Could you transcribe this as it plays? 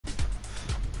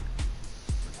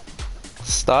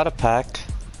Starter pack.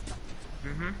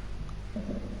 Mm-hmm.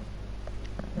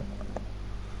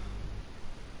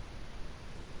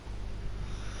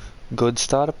 Good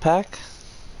starter pack.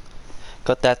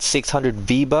 Got that 600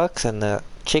 V-Bucks and the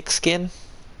chick skin.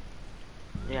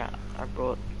 Yeah, I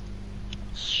brought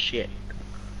shit.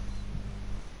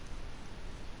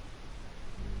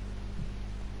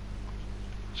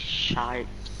 Shite.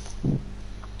 I'm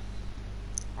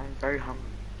very hungry.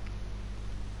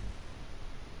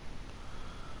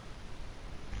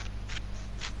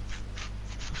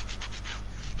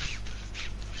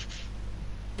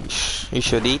 You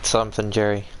should eat something,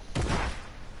 Jerry.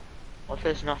 Well,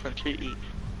 there's nothing to eat. You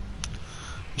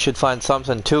should find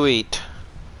something to eat.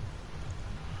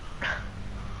 You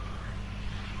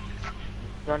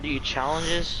wanna do your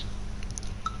challenges?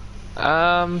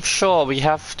 Sure, we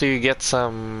have to get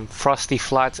some Frosty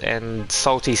Flats and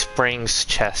Salty Springs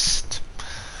chest.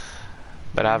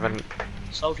 But I haven't...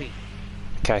 Salty.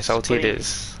 Okay, salty it Springs.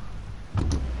 is.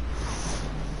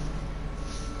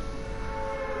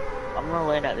 I'm gonna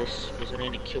land at this because I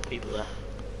need to kill people there.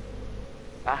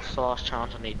 That's the last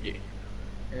challenge I need to do.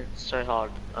 And it's so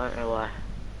hard. I don't know why.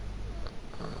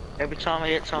 Every time I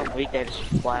get something weak, they just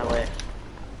fly away.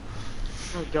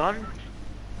 Oh, gun?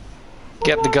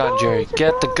 Get the gun, Jerry.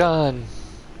 Get the gun.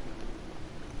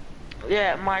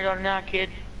 Yeah, my gun now, kid.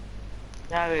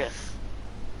 Get over here.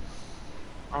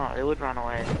 Oh, they would run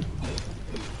away.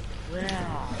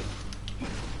 Wow.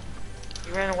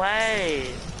 You ran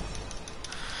away.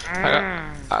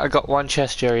 I got one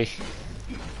chest, Jerry.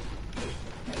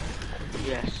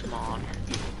 Yes, man.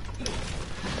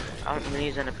 I don't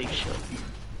need a big shield.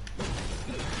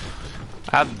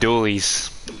 I have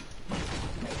dualies.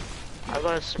 I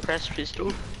got a suppressed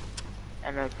pistol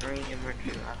and a green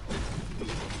emergency rifle.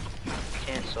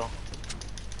 Cancel.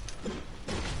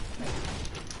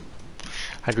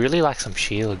 I'd really like some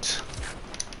shields.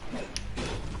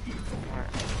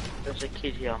 Alright, there's a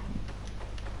kid here.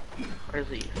 Where is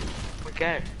he?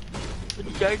 Okay. Where'd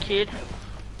you go, kid?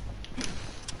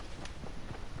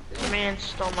 This man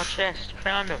stole my chest.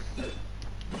 Found him.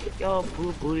 Yo,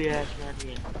 booty ass man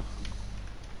here.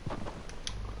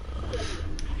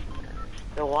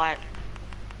 The white.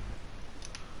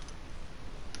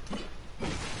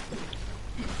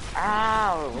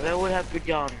 Ow! They would have good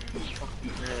guns.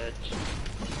 Fucking nerds.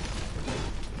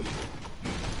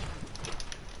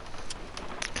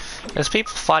 There's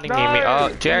people fighting near me.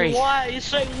 Oh, Jerry. Why? You're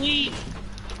so weak.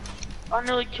 I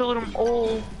nearly killed them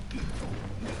all.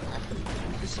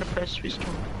 This is a press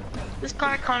pistol. This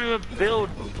guy can't even build.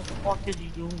 What the fuck is he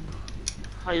doing?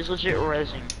 Oh, he's legit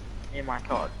rezzing. Oh my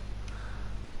god.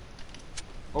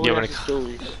 All You he wanna has is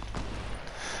dualies.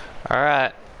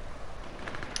 Alright.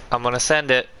 I'm gonna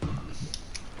send it.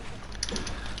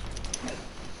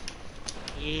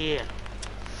 Yeah.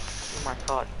 Oh my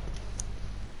god.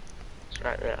 It's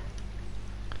right there.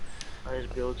 Where his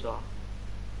builds are.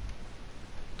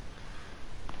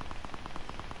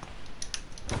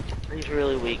 He's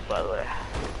really weak, by the way.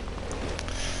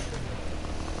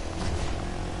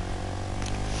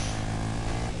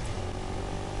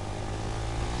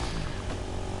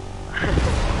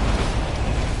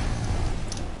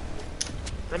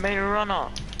 They made a runner.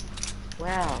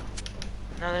 Wow.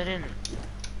 No, they didn't.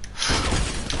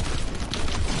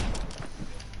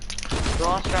 The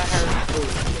last guy had a blue.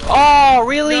 Oh,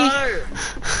 really? No!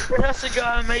 That's the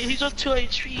guy I made. He's on 2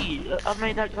 HP. I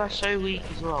made that guy so weak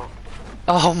as well.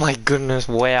 Oh my goodness,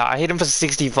 wow. I hit him for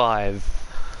 65.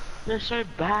 They're so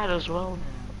bad as well.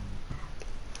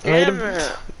 I hit Damn him.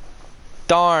 it.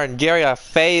 Darn, Jerry, I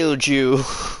failed you.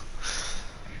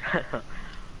 I'm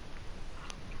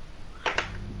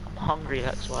hungry,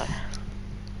 that's why.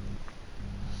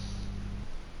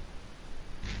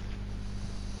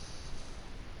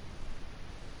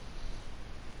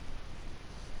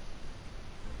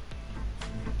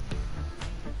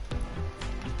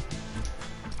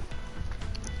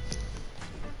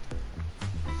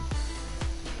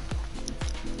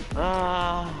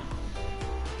 Ah.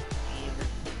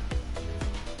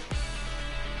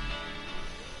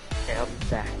 Okay, I'll be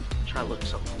back. Try to look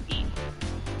something to eat.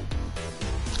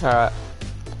 Alright.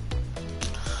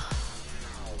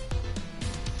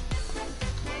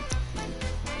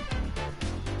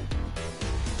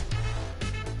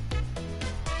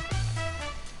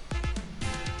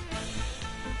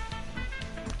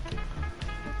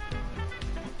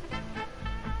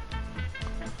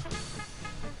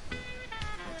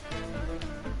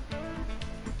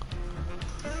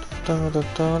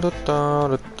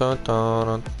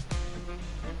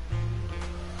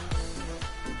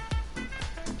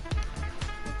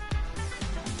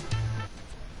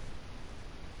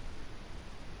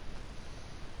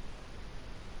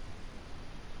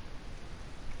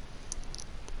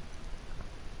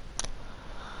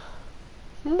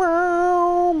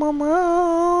 Meow, meow,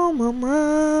 meow,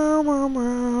 meow, meow,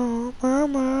 meow, meow,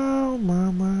 meow,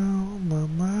 meow, meow,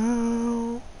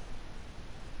 meow.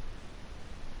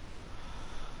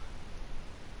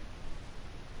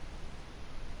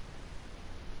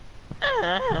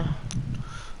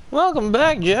 Welcome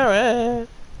back, Jerry.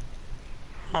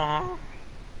 Huh?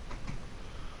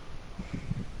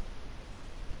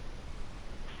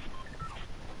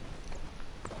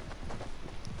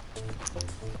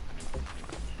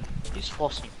 He's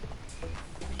flossing.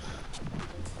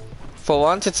 For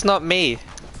once, it's not me.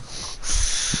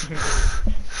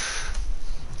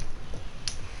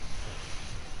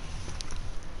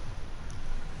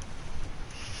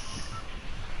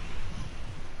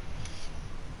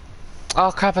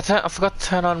 Oh crap! I forgot to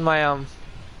turn on my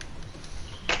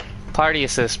party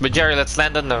assist. But Jerry, let's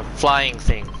land on the flying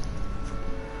thing.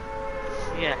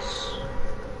 Yes.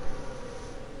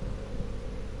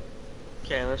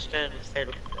 Okay, let's go to the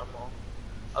fatal one more.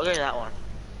 I'll go to that one.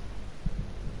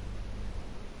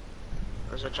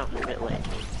 Because I jumped a bit late.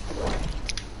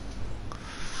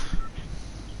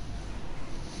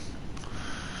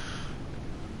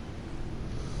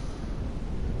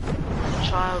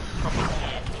 Child coming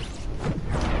here.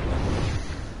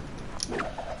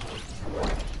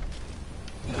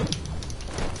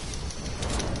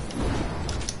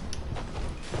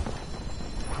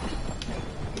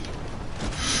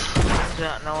 Turns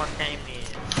out no one came here.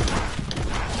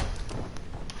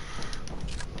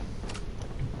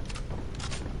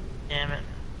 Damn it.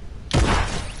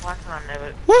 Why can I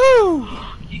never... Woohoo!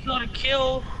 You got a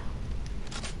kill!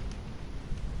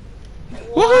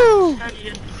 Woohoo! How do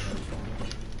you...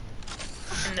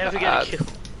 I can never get a kill.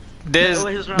 There's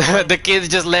Always run away. the kids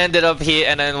just landed up here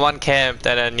and then one camped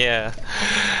and then yeah.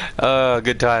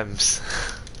 Good times.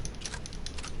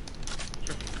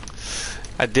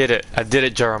 I did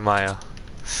it, Jeremiah.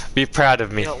 Be proud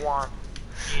of me. You got one.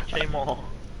 You need 2 more.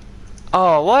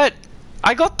 Oh, what?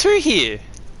 I got 2 here.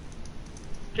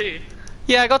 2?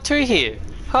 Yeah, I got 2 here.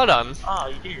 Hold on. Oh,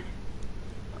 you did.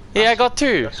 Yeah, I got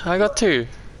 2. That's I got 2.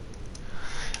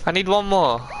 I need 1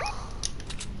 more.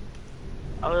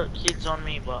 I got kids on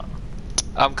me, but...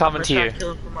 I'm coming to you. I'm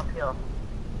kill them from up here.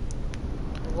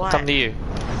 Why? Come to you.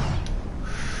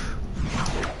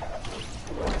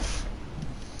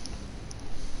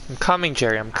 I'm coming,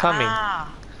 Jerry. I'm coming.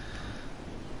 Ah.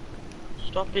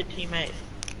 Stop it, teammate.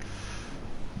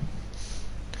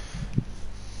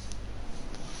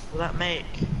 Will that make?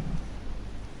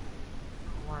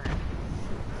 Why?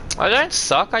 I don't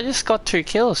suck. I just got 2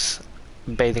 kills.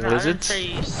 Bathing No, lizards. I didn't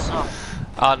say you suck.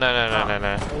 Oh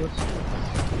no.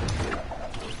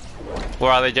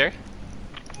 Where are they, Jerry?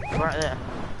 Right there.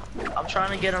 I'm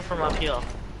trying to get them from up here.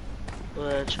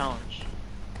 The challenge.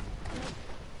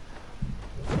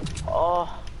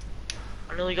 Oh,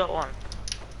 I nearly got one.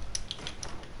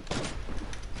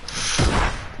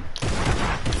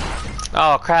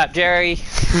 Oh crap, Jerry.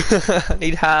 I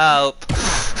need help.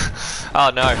 Oh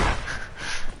no.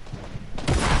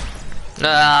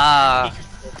 Ah.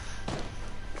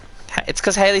 It's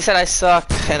because Haley said I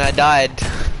suck and I died.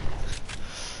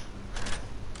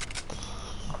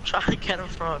 I'm trying to get him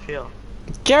from up here.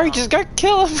 Jerry, just go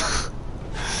kill him.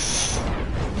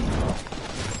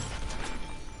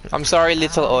 I'm sorry,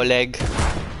 little Oleg.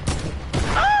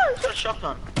 Ah, he's got a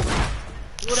shotgun.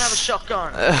 You would have a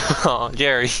shotgun. Oh,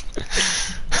 Jerry.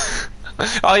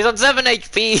 Oh, he's on 7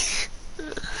 HP.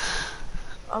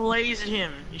 I lasered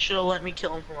him. You should have let me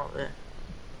kill him from up there.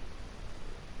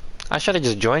 I should have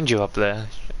just joined you up there.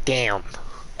 Damn.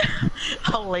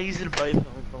 I lasered both of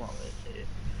them from up there too.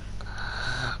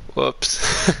 Whoops.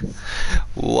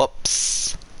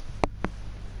 Whoops.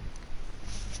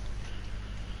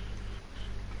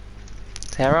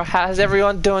 Sarah, how's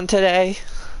everyone doing today?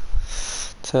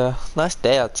 It's a nice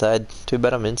day outside. Too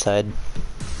bad I'm inside.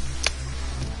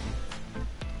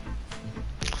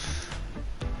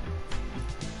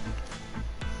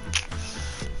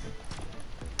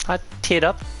 I teared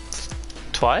up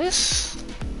twice?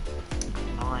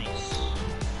 Nice.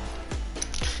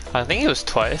 I think it was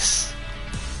twice.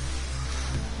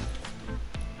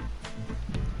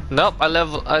 Nope, I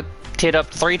teared up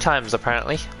 3 times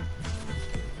apparently.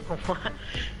 What?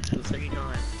 3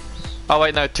 times. Oh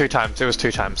wait, no, 2 times. It was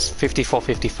 2 times. 54,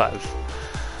 55. Oh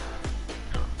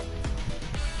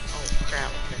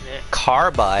crap, what's in there?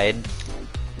 Carbide.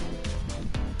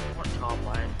 What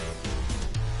carbide?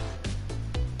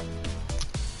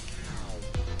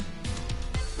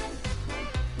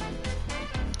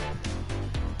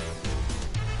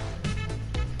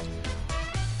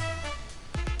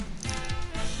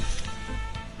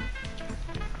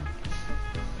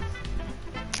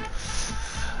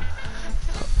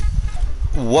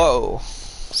 Whoa.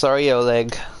 Sorry,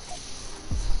 Oleg.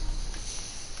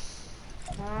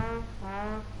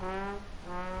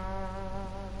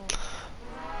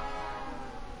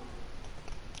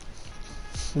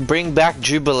 Bring back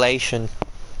jubilation.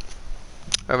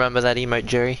 Remember that emote,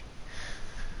 Jerry?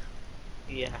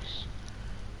 Yes.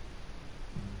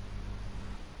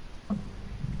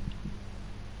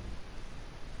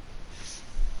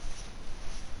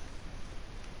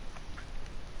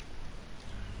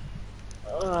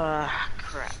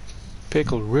 Crap.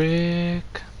 Pickle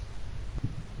Rick.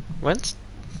 When's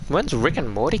Rick and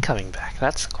Morty coming back?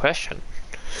 That's the question.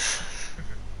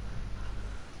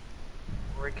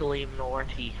 Rickly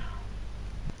Morty.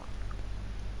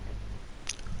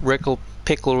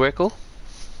 Pickle Rickle.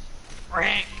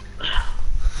 Rick.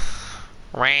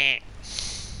 Rank.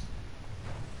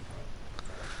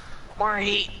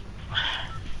 Morty.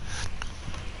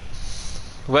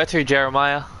 Where to,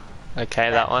 Jeremiah? Okay,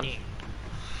 that one. Yeah,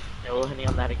 we'll hit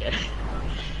on that again.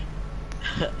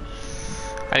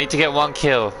 I need to get 1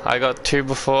 kill. I got 2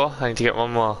 before. I need to get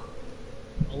 1 more.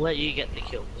 I'll let you get the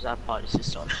kill because that part is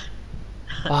just on.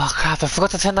 Oh crap! I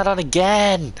forgot to turn that on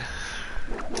again.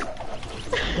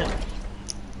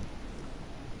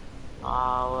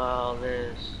 Oh well,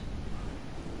 there's.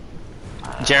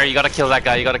 Jerry, you gotta kill that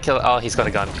guy. You gotta kill. Oh, he's got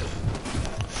a gun.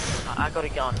 I got a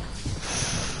gun.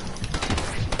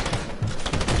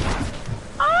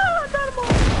 Ah, I got him all.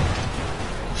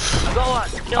 I got one.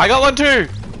 Kill I got one too.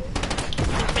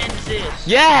 Which man is this?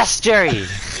 Yes, Jerry.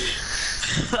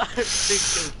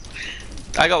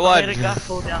 I got I made a one. guy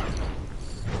fall down.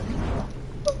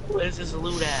 Where's this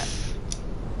loot at?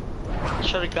 I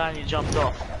shot a guy and he jumped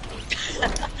off.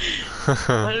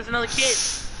 Oh, there's another kid.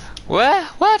 Where?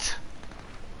 What?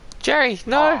 Jerry,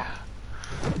 no. Oh.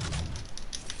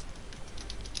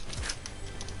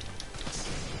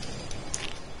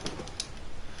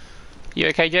 You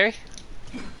okay, Jerry?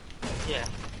 Yeah.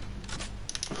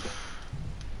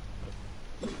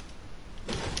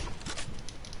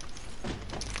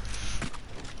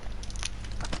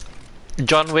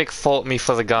 John Wick fought me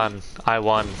for the gun. I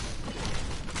won.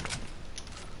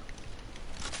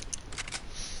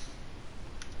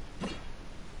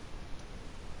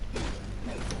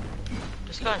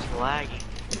 This guy's lagging.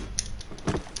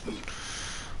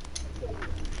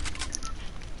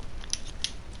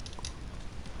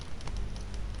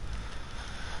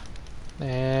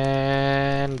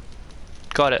 And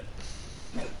got it.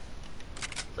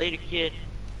 Later, kid.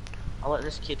 I'll let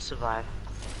this kid survive.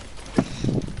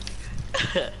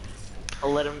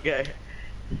 I'll let him go.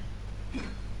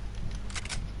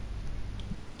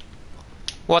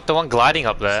 What, the one gliding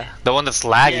up there? The one that's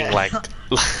lagging, Yeah. like.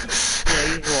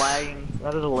 Yeah, he's lagging.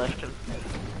 That is a left him.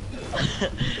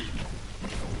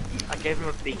 I gave him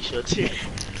a big shot too.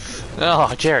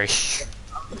 Oh, Jerry.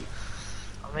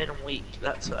 I made him weak.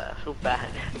 That's why I feel bad.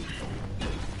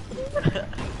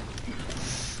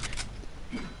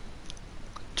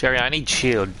 Jerry, I need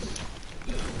shield.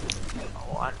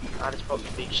 Oh, I just popped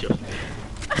a big shot.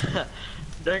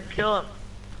 Don't kill him.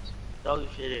 Dog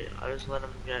shit. I just let him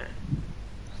go.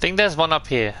 I think there's one up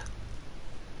here.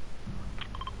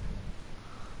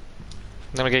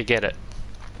 I'm gonna go get it.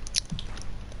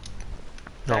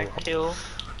 Don't Oh. kill.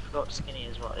 Got skinny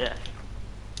as well. Yeah.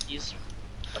 He's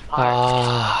a pirate.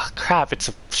 Ah, crap, it's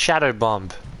a shadow bomb.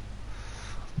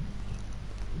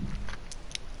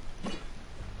 I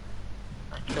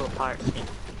kill a pirate skin.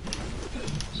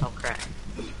 So crack.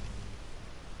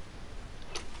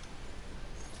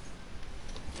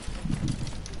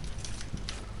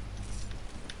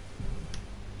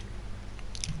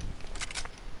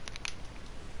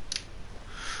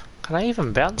 Can I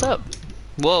even bounce up?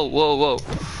 Whoa, whoa, whoa.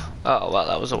 Oh, well,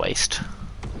 that was a waste.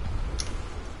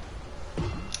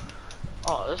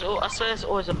 Oh, I swear there's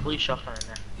always a blue shotgun in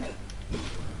there.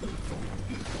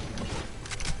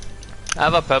 I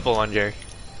have a purple one, Jerry.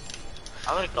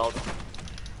 I got a gold one.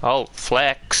 Oh,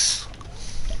 flex.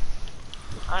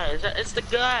 Alright, it's the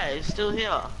guy. He's still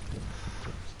here.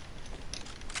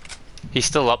 He's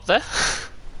still up there?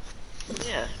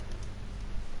 Yeah.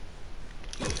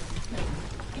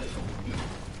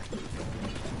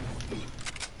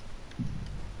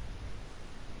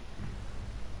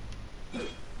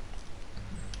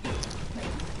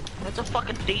 That's a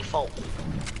fucking default.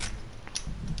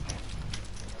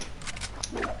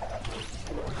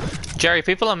 Jerry,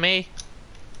 people are me.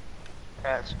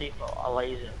 Yeah, it's default. I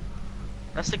laser.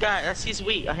 That's the guy. That's his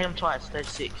weak. I hit him twice.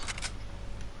 36.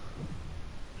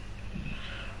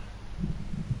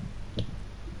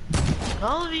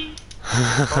 Colby.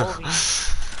 Colby.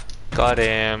 Got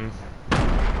him.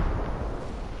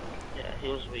 Yeah, he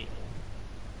was weak.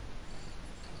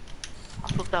 I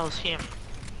thought that was him.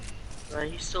 Are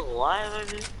you still alive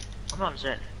over here? I'm not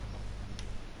Zen.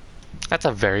 That's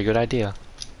a very good idea.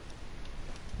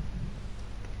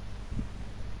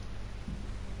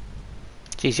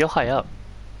 Jeez, you're high up.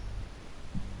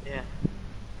 Yeah.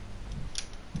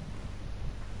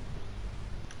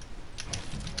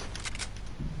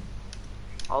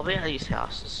 I'll be at these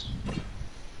houses.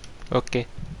 Okay.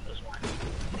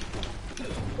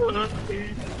 Okay.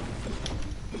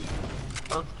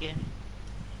 Okay.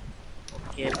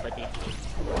 Okay, buddy.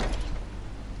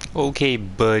 Okay,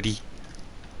 buddy.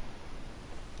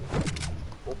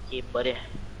 Okay, buddy.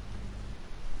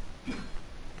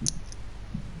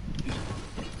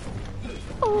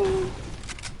 Oh.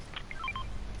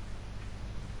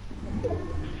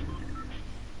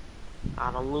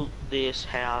 Gotta loot this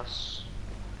house.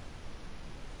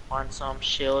 Find some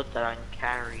shield that I can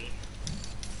carry.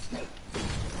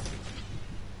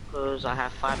 Cause I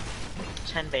have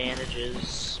 10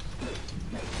 bandages.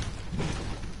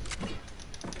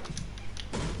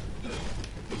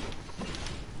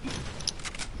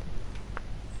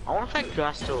 I wonder if that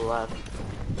guy's still alive.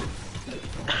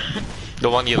 The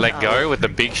one you let go with the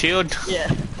big shield?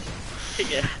 Yeah.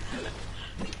 Yeah.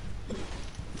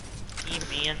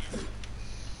 He man.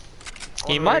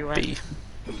 He might be.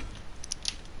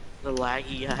 The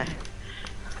laggy guy.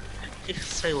 He's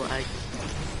so laggy.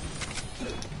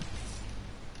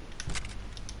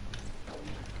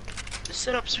 The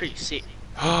setup's pretty sick.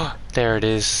 There it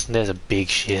is. There's a big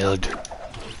shield.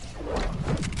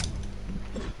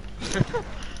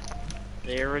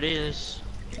 There it is.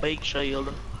 Big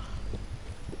shield.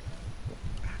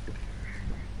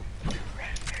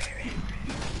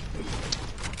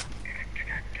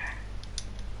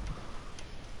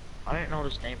 I don't know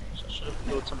what his name is. I should have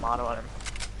threw a tomato at him.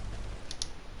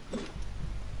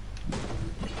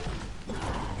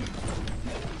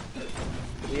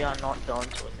 We are not going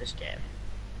to win this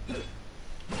game.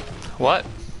 What?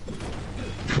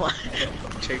 What?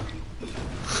 I'm joking.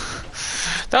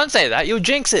 Don't say that, you'll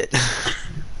jinx it.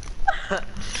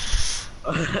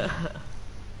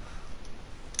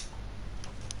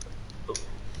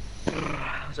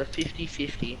 It's a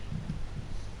 50-50.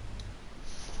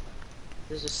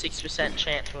 There's a 6%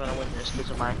 chance we're gonna win this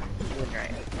because of my win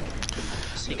rate.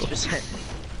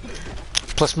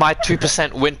 6%. Plus my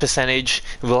 2% win percentage,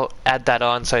 we'll add that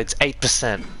on, so it's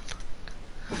 8%.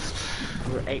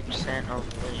 We're 8%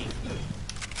 of winning.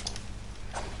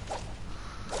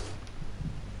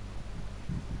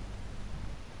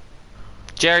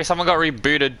 Jerry, someone got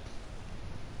rebooted.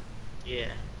 Yeah.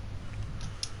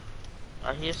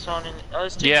 I hear someone in. Oh,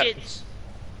 there's two Yep. kids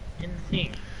in the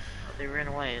thing. Oh, they ran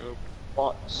away, little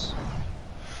bots.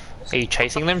 Are you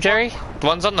chasing them, Jerry? The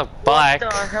one's on the bike.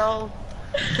 What the hell?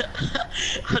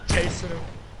 I'm chasing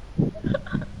him.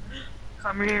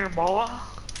 Come here, boy.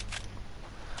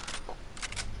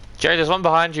 Jerry, there's one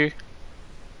behind you.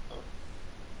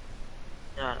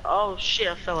 Yeah. Oh shit,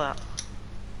 I fell out.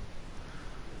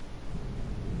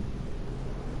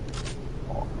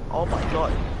 Oh my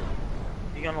god.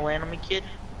 You gonna land on me, kid?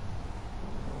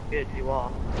 Good, you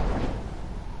are.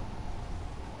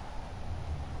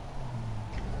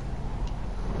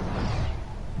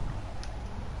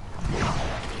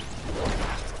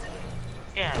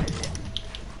 Yeah.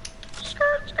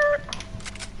 Skirt, skirt.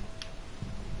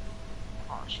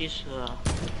 Oh, she's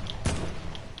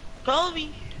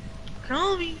Colby.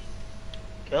 Colby.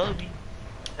 Colby.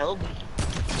 Colby.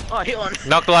 Oh, I hit one.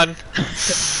 Knocked one.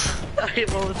 I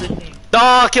hit one with the thing.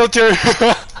 Oh, killed two.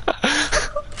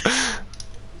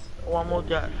 One more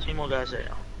guy, two more guys there.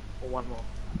 Or one more.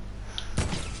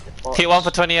 They're Hit one for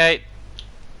bots. 28.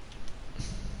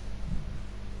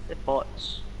 They're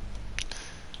bots.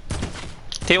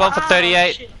 Hit one for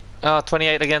 38. Shit. Oh,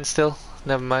 28 again still.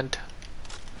 Never mind.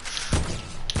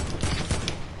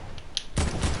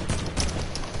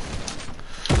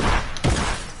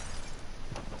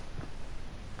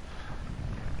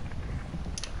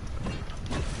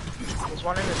 There's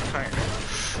one in this cone.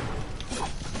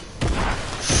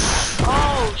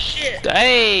 Oh shit!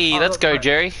 Hey, Oh, let's look, go, right.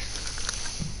 Jerry.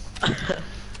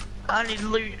 I need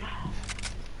loot.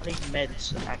 I need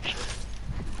meds, actually.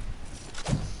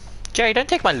 Jerry, don't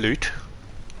take my loot.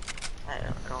 Hey,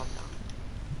 calm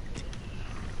down.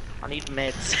 I need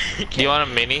meds. Do you want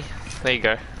a mini? There you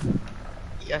go.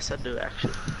 Yes, I do,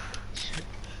 actually.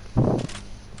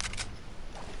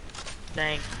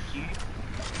 Thank you.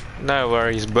 No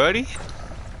worries, buddy.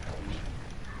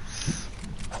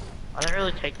 I don't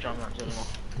really take drum runs anymore.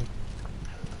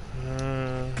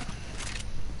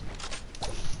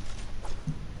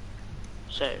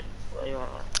 So, what do you want?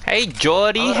 Hey,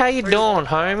 Jordy, Oh, how you free doing,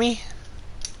 Wi-Fi. homie?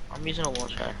 I'm using a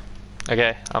launcher.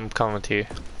 Okay, I'm coming to you.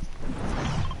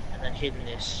 And then kid in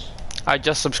this. I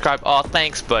just subscribed. Oh,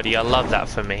 thanks, buddy. I love that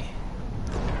for me.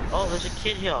 Oh, there's a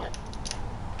kid here.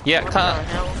 Yeah, What can't the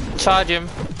hell? charge him.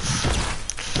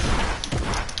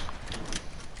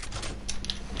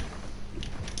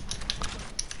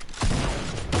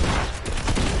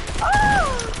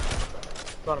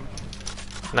 Got him.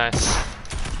 Nice.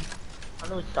 I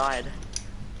nearly died.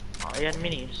 Oh, he had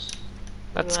minis. Look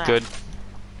That's at that. good.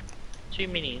 2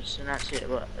 minis and that's it,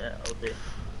 but yeah, I'll do.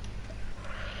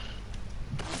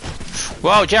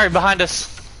 Whoa, Jerry, behind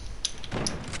us.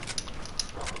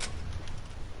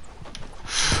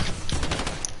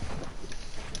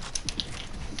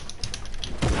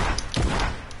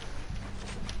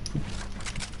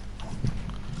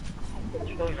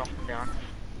 Let's go knock him down.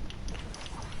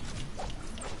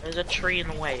 There's a tree in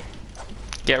the way.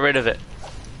 Get rid of it.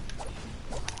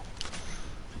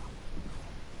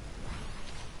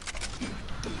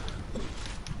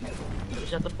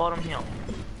 He's at the bottom hill.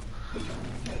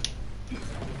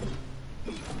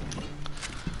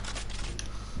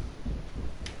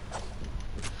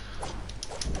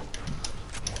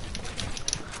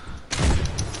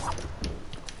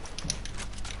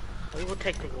 We will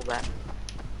take the wall back.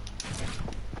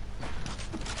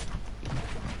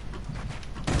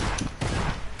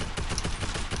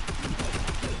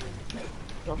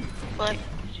 What the fuck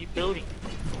is he building?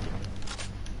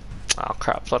 Oh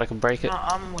crap, thought I could break it. No,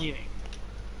 I'm leaving.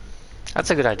 That's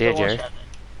a good idea, Jerry.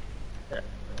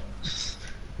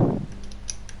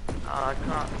 I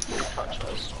can't touch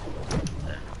us.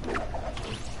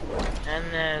 And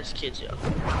there's kids here.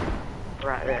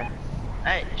 Right there.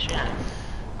 Hey, Shannon.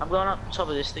 I'm going up top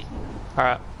of this thing.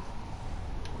 Alright.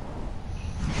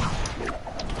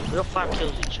 We got 5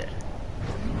 kills each here.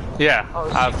 Yeah, Oh,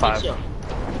 I have 5. here.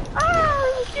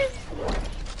 Ah, kids.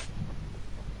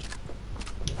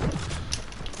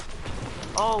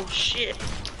 Oh shit.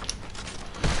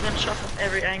 I'm gonna shot from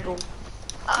every angle.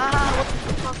 Ah, what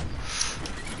the fuck?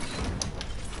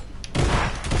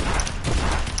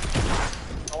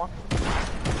 No one?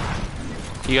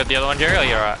 You got the other one, Jerry, or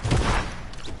you're alright?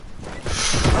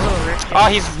 Oh, Rick. Oh,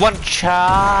 he's one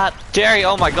shot! Jerry,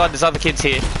 oh my god, there's other kids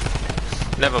here.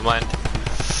 Never mind.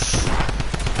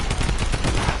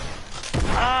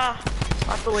 Ah,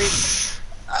 I believe.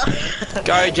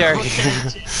 Go, Jerry. No,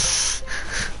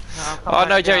 Oh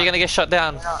no, Jerry, you're gonna get shot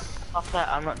down. No, stop that,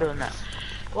 I'm not doing that.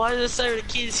 Why are there so many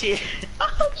kids here?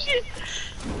 Oh shit!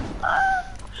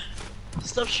 Ah.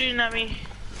 Stop shooting at me.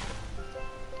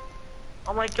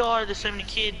 Oh my god, there's so many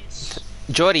kids.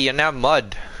 Jordy, you're now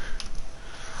mud.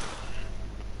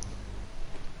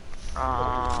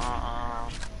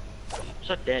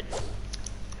 So dead.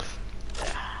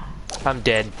 I'm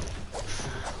dead.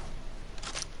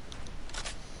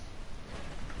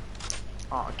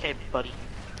 Oh, okay, buddy.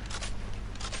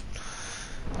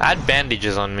 I had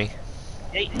bandages on me.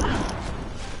 Hey.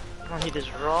 Come on, hit this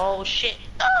roll. Shit.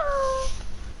 Oh.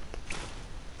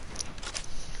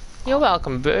 You're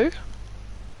welcome, boo.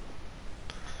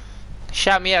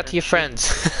 Shout me out to your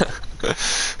friends.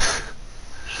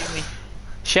 Shoot me.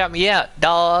 Shout me out,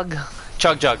 dog.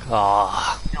 Chug jug.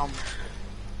 Aww. Yum.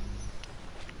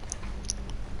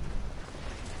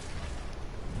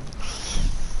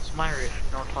 It's my roof.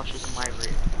 No one touches my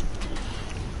roof.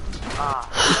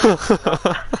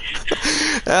 Ah.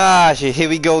 Ah, shit, here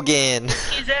we go again.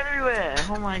 He's everywhere.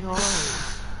 Oh my god.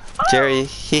 Jerry,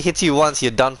 he hits you once,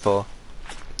 you're done for.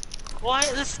 Why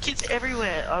are this kids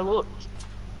everywhere? Oh look.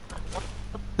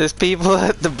 There's people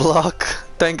at the block.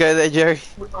 Don't go there, Jerry.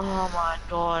 Oh my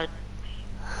god.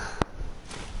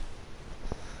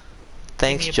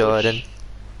 Thanks, Give me a Jordan. push.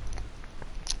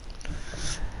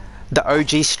 The OG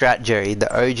strat, Jerry.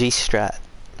 The OG strat.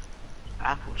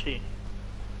 Apple too.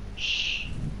 Shh.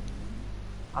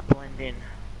 I blend in.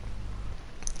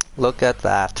 Look at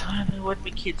that. Oh, there would be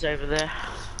kids over there.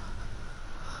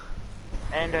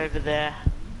 And over there.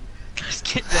 There's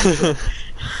kids over there.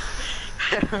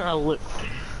 Oh, look.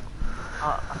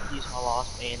 I have to use my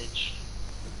last bandage.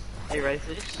 Are you ready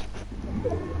for this?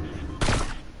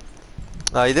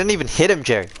 Oh, you didn't even hit him,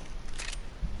 Jerry.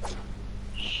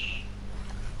 Shh.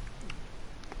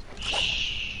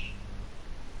 Shh.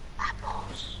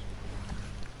 Apples.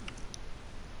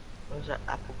 Where's that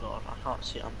apple gone? I can't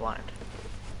see it, I'm blind.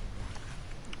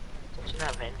 What's in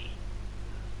that Vendy?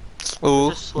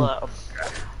 Ooh. Just slow.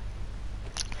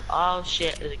 Oh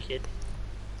shit, there's a kid.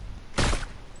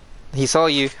 He saw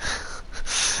you.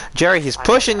 Jerry, he's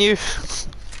pushing you.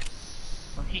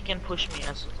 Well, he can push me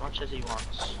as much as he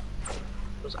wants.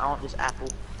 Because I want this apple.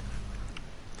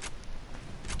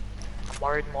 I'm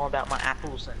worried more about my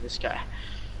apples than this guy.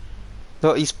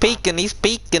 Oh, he's peeking, he's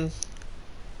peeking.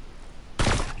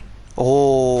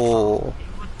 Oh.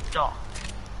 Oh,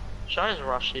 should I just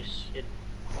rush this kid?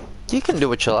 You can do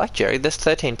what you like, Jerry. There's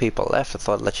 13 people left. I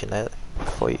thought I'd let you know that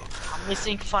for you. I'm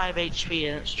missing 5 HP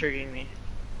and it's triggering me.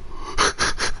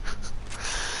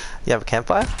 You have a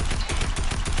campfire?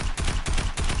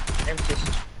 Empty.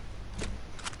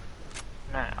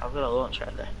 No, I've got a launch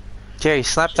right there. Jerry,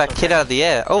 snap that kid out of the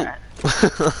air. Oh!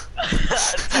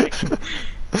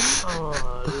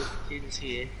 Oh, this kid is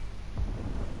here.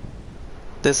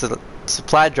 There's a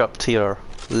supply drop to your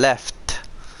left.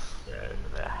 Yeah, over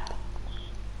there.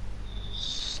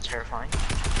 It's terrifying.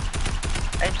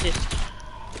 Empty.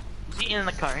 Is he in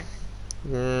the cone?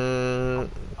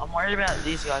 I'm worried about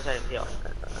these guys over here.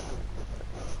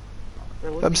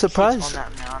 I'm surprised.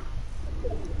 On that mound.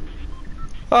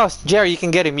 Oh, Jerry, you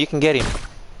can get him. You can get him.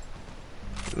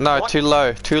 No, What? too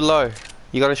low. Too low.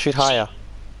 You gotta shoot higher.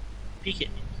 Peek it,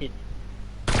 kid.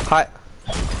 Hi.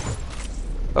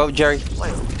 Oh, Jerry.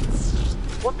 Wait.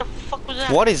 What the fuck was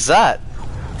that? What is that?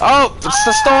 Oh, it's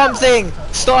the storm thing.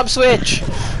 Storm switch.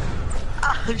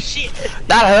 Oh shit.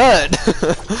 That hurt.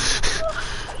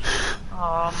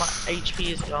 Oh, my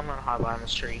HP is. I'm gonna hide behind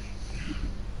this tree.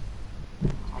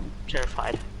 I'm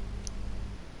terrified.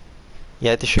 You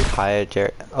had to shoot higher,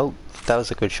 Jerry. Oh, that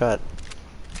was a good shot.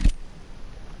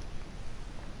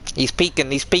 He's peeking.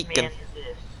 He's peeking. Man, is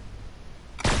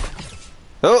this?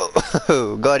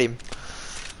 Oh, got him.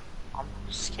 I'm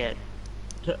scared.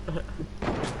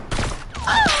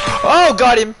 Oh,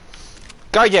 got him.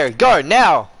 Go, Jerry. Go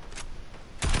now.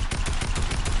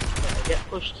 Get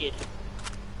pushed, kid.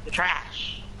 You're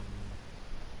trash.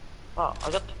 Oh,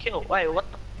 I got the kill. Wait, what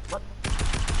the? What?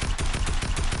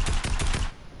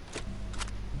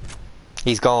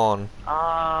 He's gone.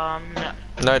 No.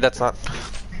 No, that's not.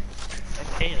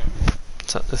 Okay then.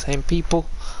 It's not the same people.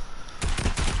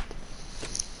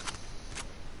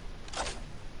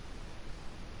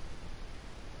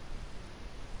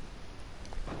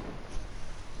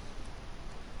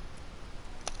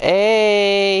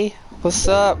 Hey, what's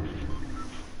up?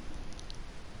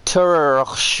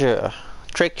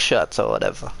 Trick shots or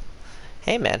whatever.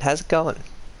 Hey man, how's it going?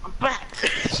 I'm back.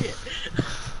 Shit.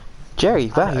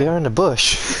 Jerry, wow, you're in the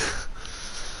bush.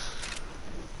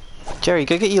 Jerry,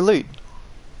 go get your loot.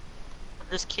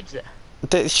 There's kids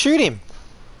there. Shoot him.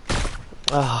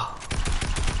 Oh.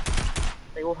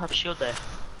 They all have shield there.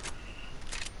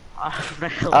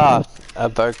 Ah, a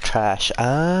bird trash.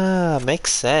 Ah,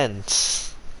 makes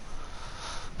sense.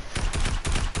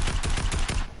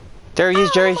 There he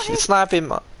is, Jerry. Snap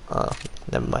him. Oh,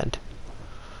 never mind.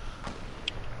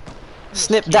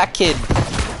 Snip that kid.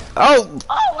 Oh!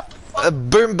 Oh, what the fuck? A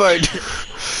boom boat.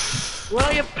 Where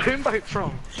are your boom boat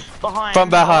from? Behind. From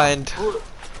behind. Oh,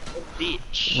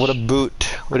 bitch. What a boot.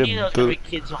 What I knew there a was gonna be boot.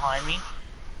 kids behind me.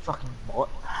 Fucking bot.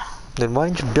 Then why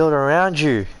didn't you build around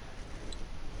you?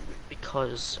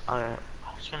 Because I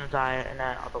was gonna die in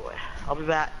that other way. I'll be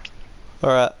back.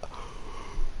 Alright.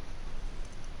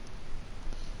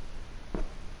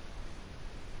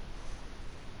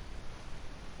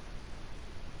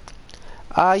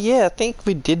 Yeah, I think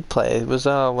we did play. It was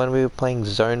when we were playing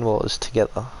Zone Wars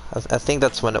together. I think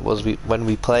that's when it was when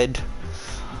we played.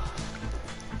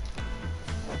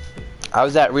 I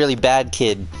was that really bad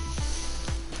kid.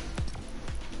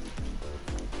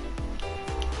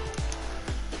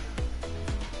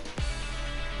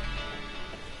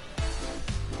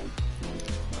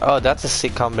 Oh, that's a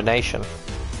sick combination.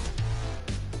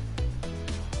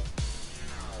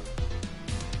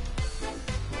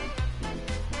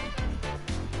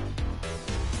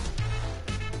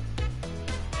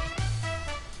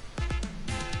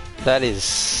 That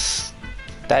is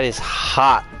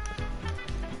hot.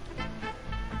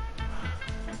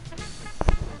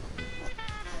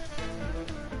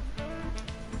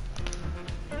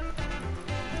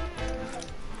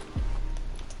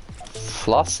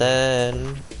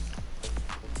 Flossin'.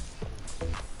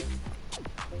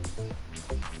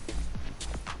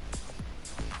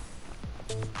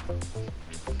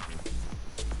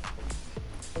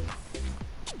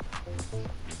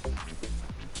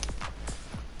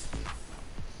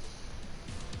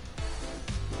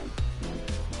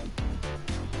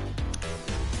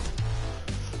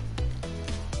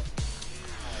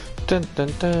 Dun,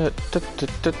 dun, dun, dun, dun,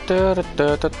 dun, dun,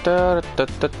 dun, dun, dun,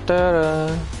 dun,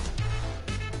 dun.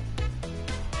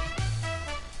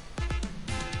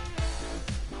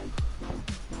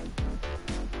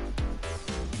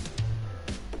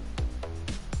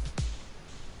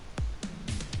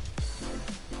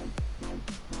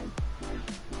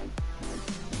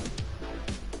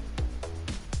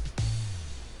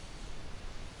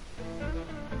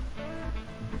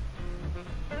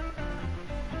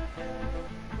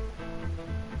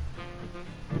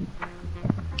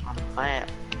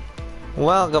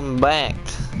 Welcome back.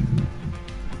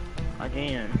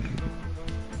 Again.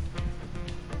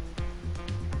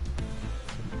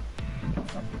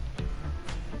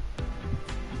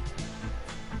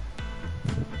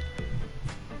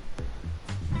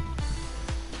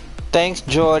 Thanks,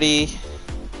 Jordy.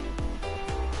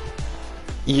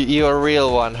 You're a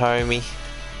real one, homie.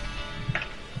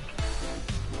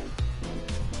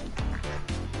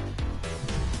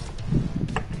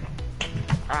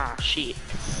 Ah, shit.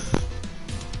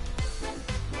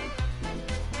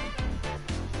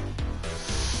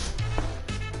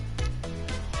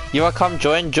 You wanna come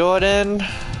join Jordan?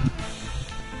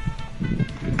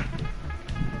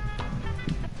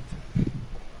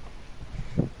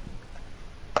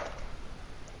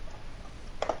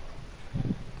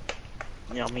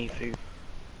 Yummy food.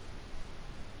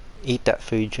 Eat that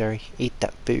food, Jerry. Eat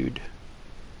that food.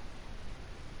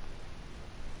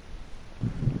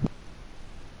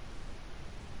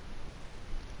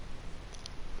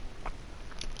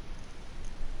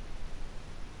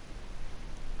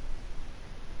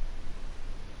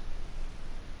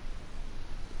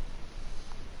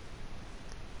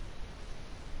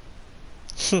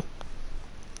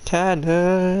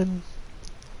 Cannon.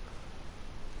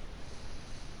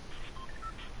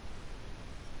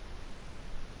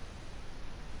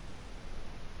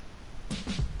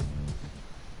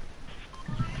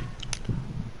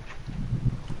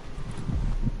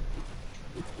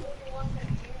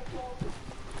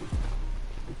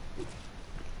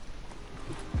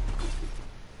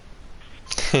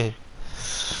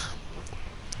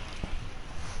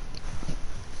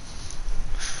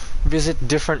 Visit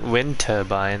different wind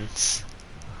turbines.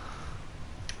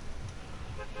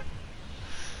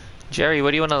 Jerry,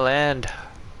 where do you want to land?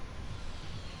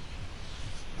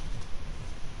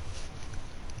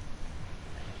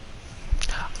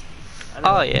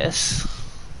 Oh, yes.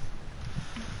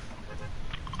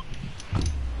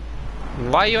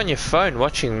 Why are you on your phone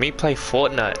watching me play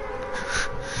Fortnite?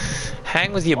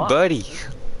 Hang with your buddy.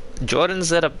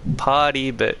 Jordan's at a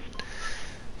party, but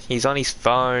he's on his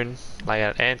phone, like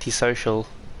an antisocial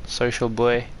social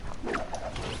boy.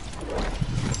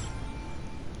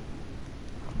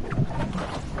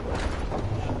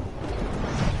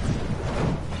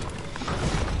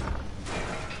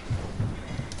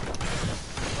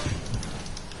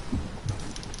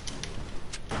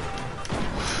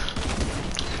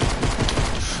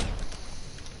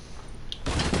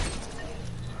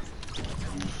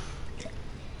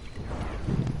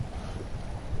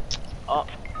 Oh.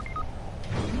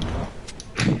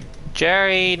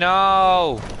 Jerry,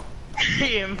 no!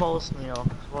 He impulsed me off.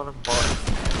 What a bot.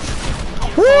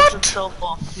 What? Himself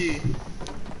off too.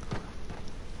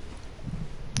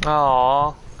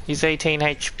 Aww, he's 18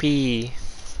 HP.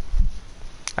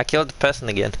 I killed the person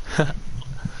again.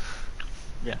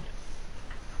 Yeah.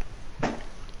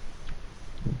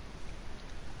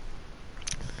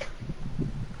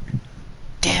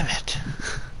 Damn it.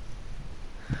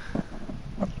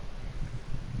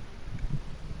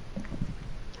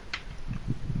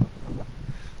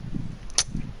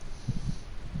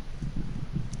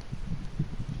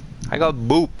 I got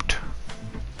booped.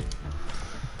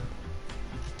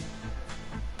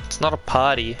 It's not a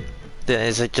party.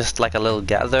 Is it just like a little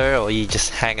gather, or are you just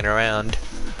hanging around?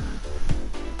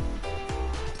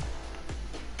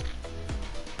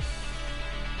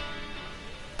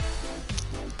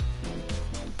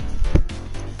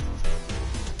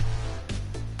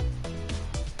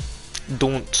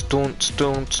 Don't.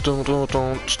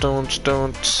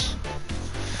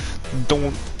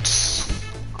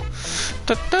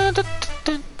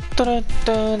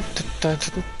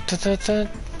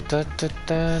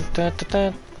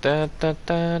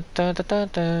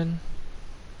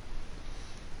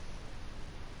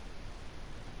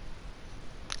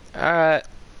 Alright.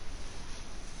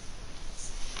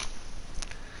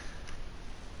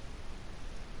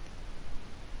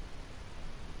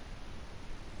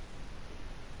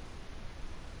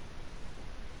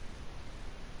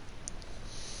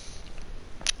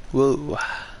 Whoa.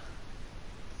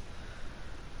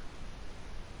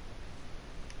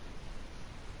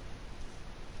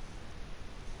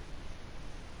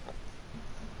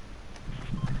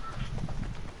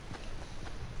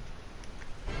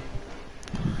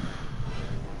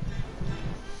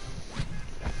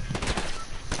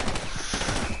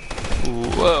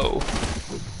 Whoa.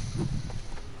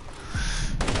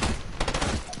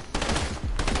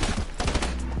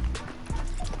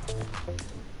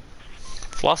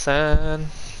 Flossin.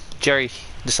 Jerry,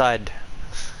 decide.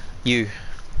 You.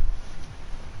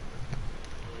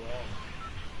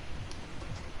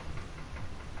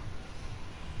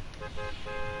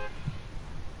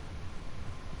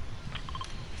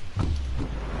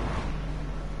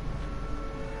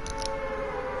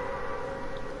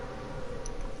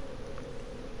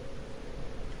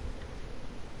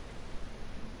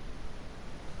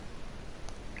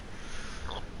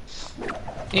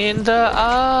 In the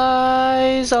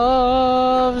eyes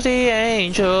of the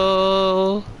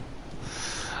angel,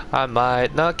 I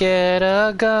might not get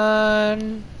a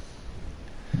gun.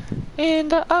 In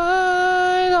the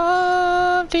eyes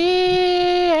of the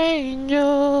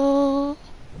angel.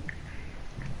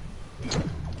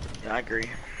 Yeah, I agree.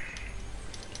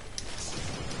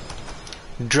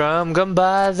 Drum gun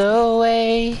by the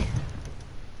way.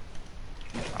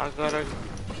 I got a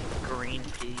green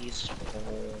piece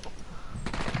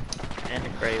and a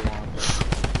gray one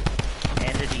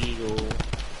and an eagle.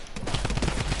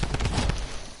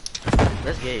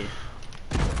 Let's get it.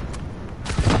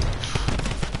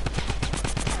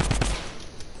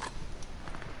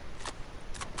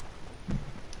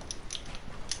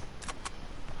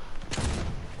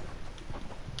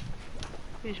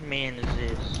 Which man is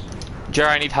this? Jerry,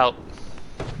 I need help.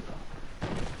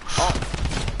 Oh!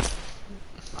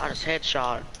 I just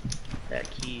headshot that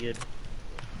kid.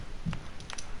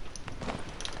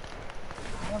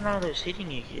 I don't know who's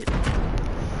hitting you, kid.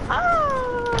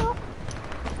 Ah!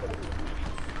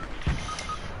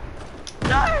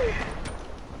 No!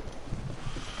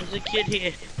 There's a kid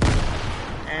here.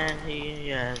 And he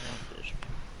has no fish.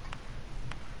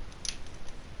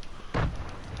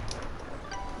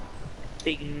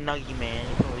 Big nuggy man,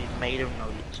 you probably made him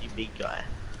nuggets, you big guy.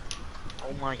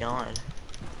 Oh my god.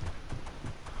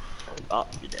 Oh,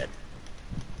 you're dead.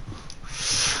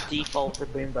 Default to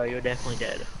Bimbo, you're definitely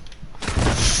dead.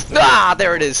 Ah,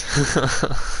 there it is.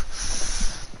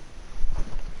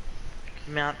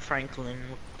 Mount Franklin,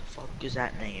 what the fuck is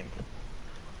that name?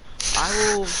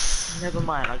 I will... Never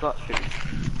mind, I got food.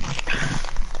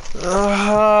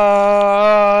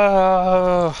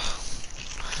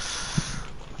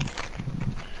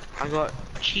 I got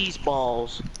cheese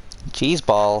balls. Cheese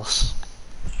balls.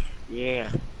 Yeah.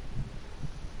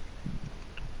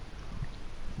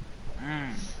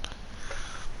 Mmm.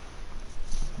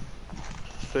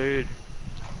 Food.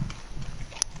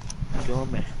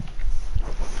 Yummy.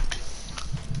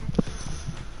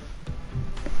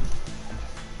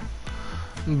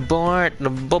 Bort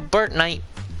night. Bort night.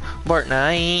 Bort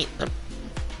night.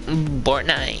 Bort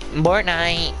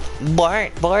night.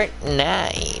 Bort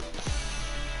night.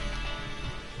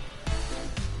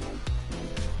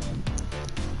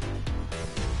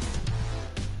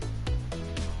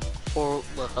 For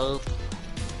the health.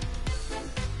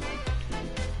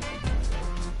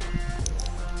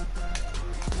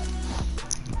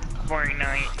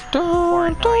 Fortnite.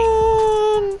 Dun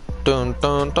dun dun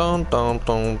dun dun dun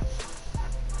dun.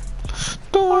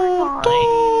 Dun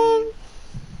dun.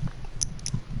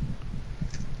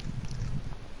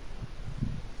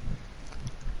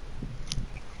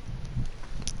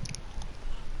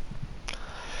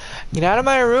 Get out of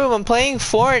my room, I'm playing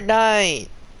Fortnite!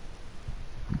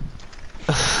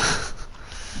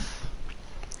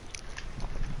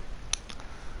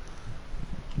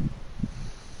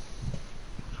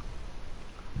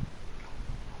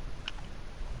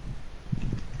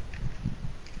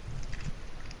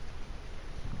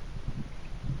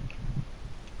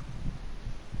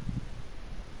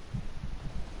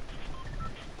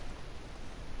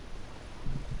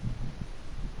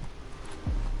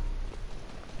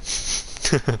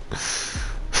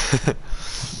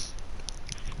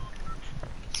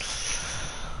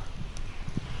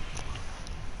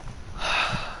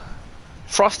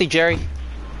 Frosty Jerry.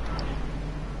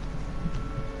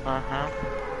 Uh-huh.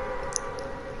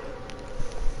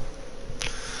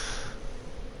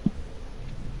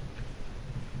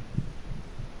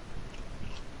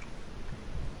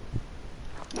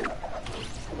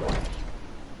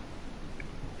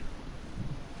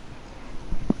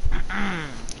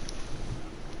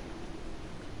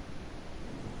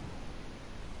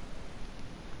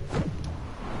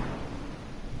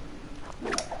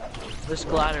 This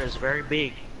glider is very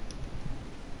big.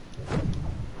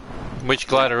 Which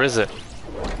glider is it?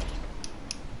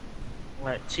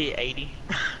 Like T80.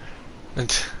 I'm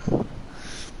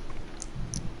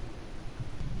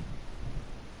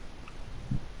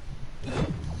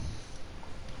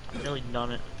nearly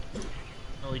done it.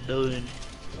 Nearly done.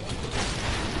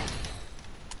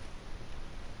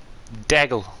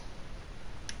 Daggle.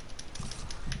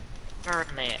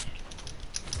 Darn it.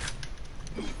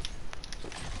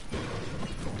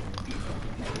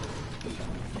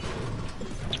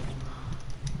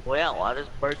 Well, I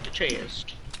just broke the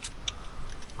chest.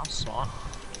 I'm sorry.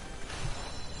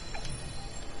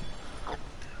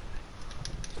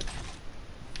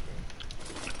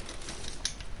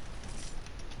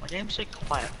 My game's so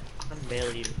quiet. I can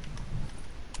barely hear.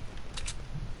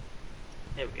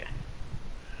 There we go.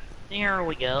 There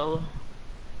we go.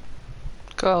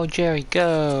 Go, Jerry,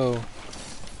 go.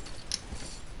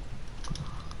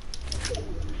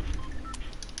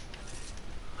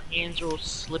 hands are all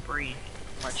slippery,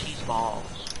 my cheese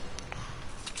balls.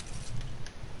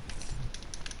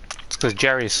 It's because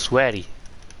Jerry's sweaty.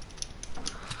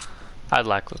 I'd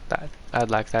like that. I'd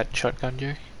like that shotgun,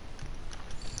 Jerry.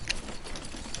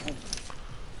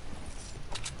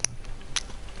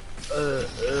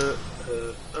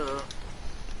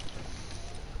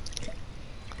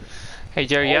 Hey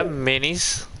Jerry, you have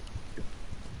minis?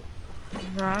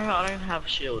 No, I don't have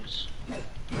shields.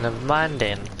 Never mind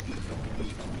then.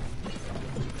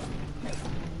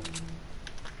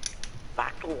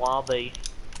 Back to lobby.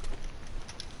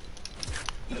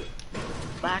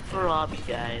 Back to lobby,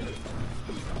 guys.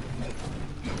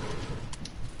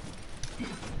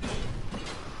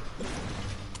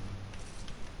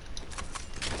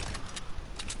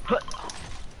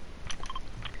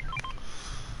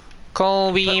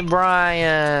 Kobe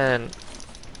Bryant.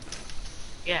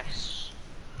 Yes.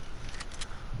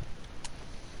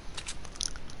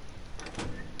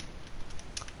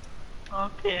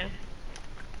 Okay.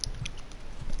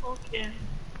 Okay.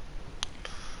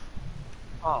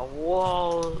 Oh,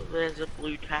 whoa, there's a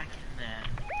blue tack in there.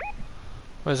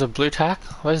 Where's the blue tack?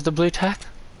 Where's the blue tack?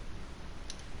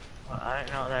 Well, I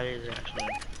don't know what that is actually.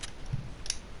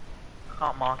 I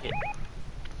can't mark it.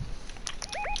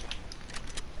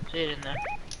 See it in there.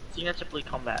 I think that's a blue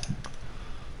combat.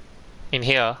 In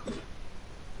here.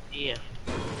 Yeah.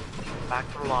 Back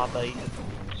to the lobby.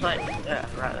 It's like, yeah,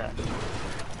 right there.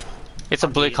 It's a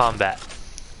blue combat.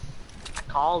 I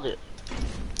called it.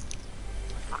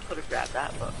 I could have grabbed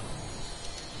that, but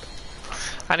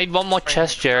I need one more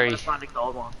chest, I'm Jerry. gonna find a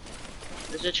gold one.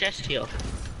 There's a chest here.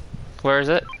 Where is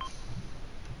it?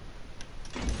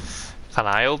 Can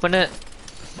I open it?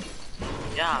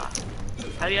 Yeah.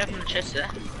 How do you open the chest there?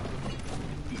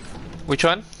 Which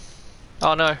one?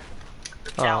 Oh no.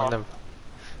 The Oh, tower. no.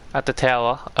 At the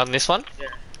tower. On this one? Yeah.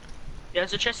 Yeah,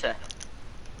 there's a chest there.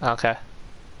 Okay.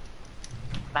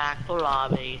 Back to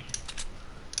lobby.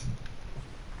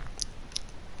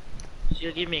 So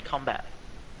you'll give me a combat.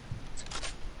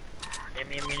 Give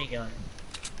me a minigun.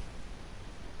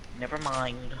 Never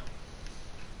mind.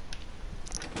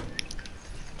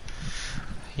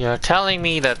 You're telling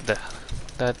me that the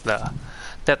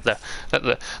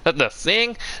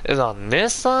thing is on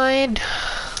this side?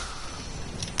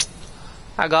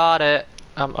 I got it.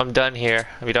 I'm done here.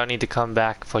 We don't need to come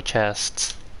back for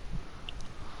chests.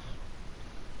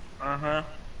 Uh-huh.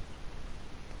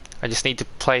 I just need to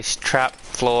place trap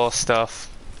floor stuff.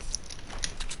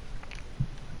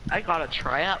 I got a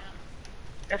trap.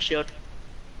 That shield.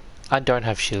 I don't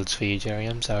have shields for you, Jerry.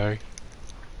 I'm sorry.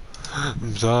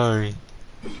 I'm sorry.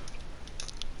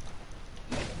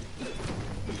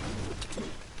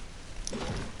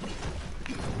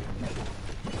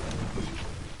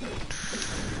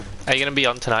 Are you gonna be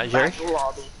on tonight, Jerry? Back to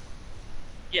lobby.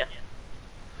 Yeah.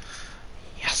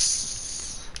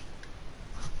 Yes.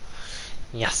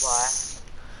 Yes.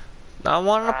 I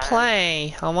wanna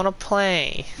play. I wanna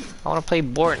play. I wanna play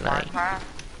Fortnite. I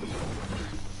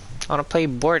wanna play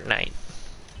Fortnite.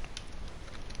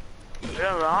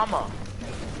 Real armor.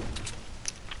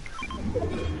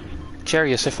 Jerry,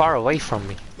 you're so far away from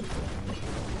me.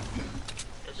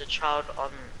 There's a child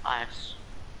on ice.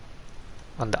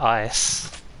 On the ice.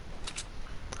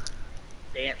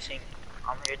 Dancing.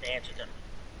 I'm here to dance with him.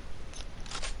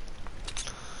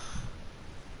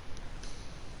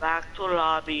 Back to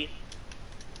lobby.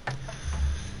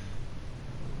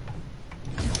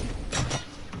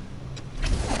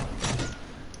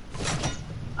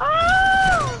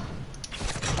 Oh!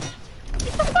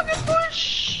 Get the fucking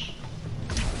bush!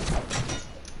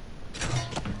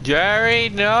 Jerry,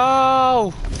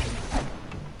 no!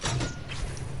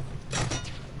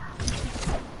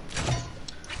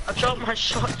 I dropped my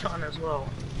shotgun as well.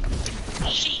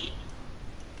 Shit.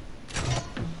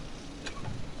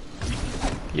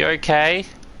 You okay?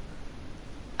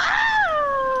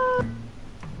 Ah!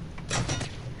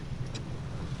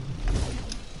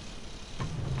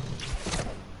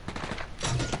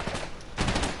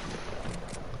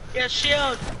 Yeah,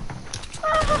 shield.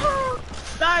 Ah!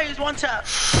 No, he's one tap.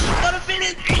 Gotta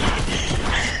finish.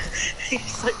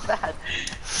 He's so bad.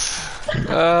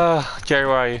 Jerry,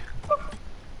 where are you?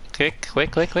 Quick,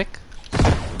 quick, quick, quick.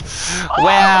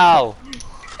 Wow!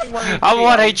 I'm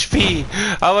 1 HP!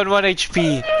 I'm on 1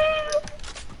 HP!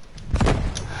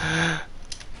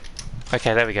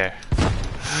 Okay, there we go.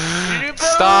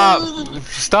 Stop!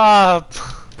 Stop!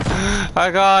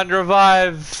 I can't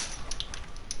revive!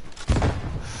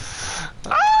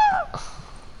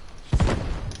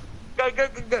 Go, go,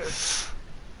 go, go.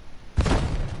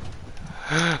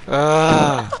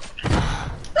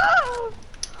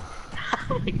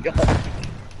 Oh my god.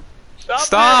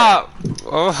 Stop!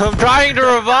 Oh, I'm trying to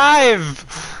revive!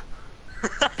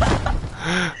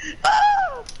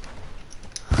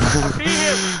 I see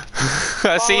him!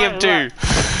 I see him too. Wait.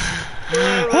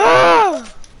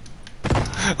 Ah!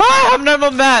 Ah, I'm no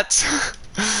more mats!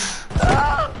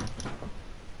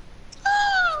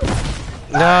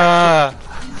 Nah.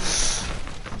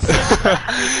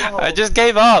 I just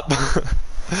gave up.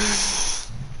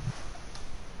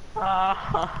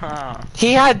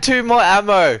 He had 2 more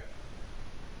ammo.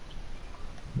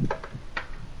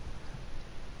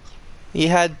 He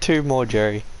had 2 more,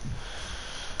 Jerry.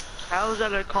 How is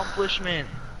that an accomplishment?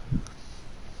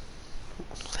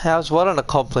 How's what an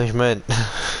accomplishment?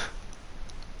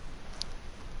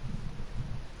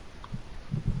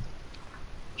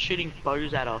 Shooting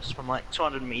bows at us from like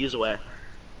 200 meters away.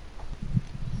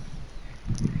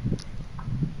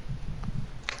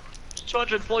 It's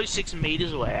 246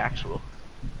 meters away, actually.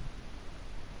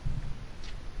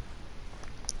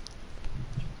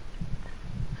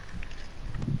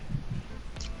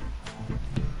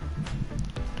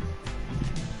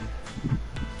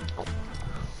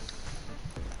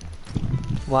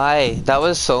 Why? That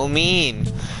was so mean.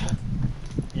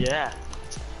 Yeah.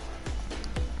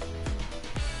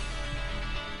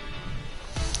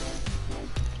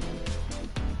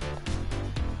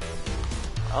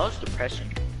 That was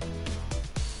depressing.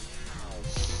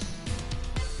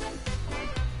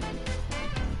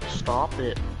 Stop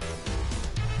it.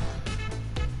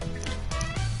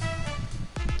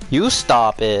 You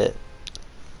stop it.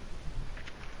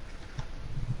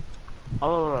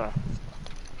 Oh.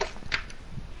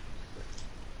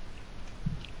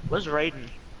 Where's Raiden?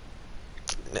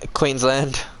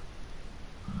 Queensland.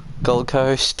 Gold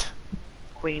Coast.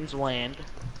 Queensland.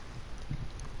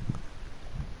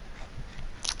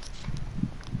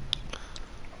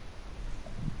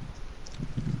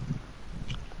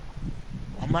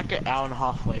 I'm like an hour and a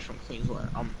half away from Queensland.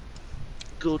 I'm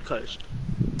Gold Coast.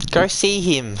 Go see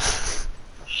him.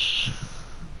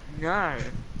 No.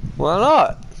 Why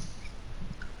not?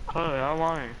 Oh, I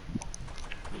won't.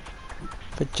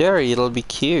 But Jerry, it'll be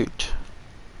cute.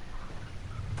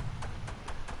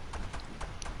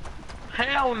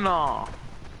 Hell no.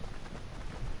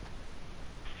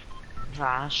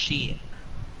 Ah, shit.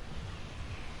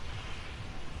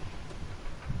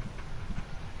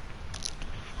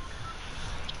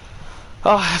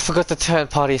 Oh, I forgot to turn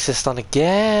party assist on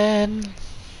again.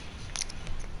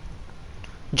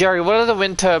 Jerry, what are the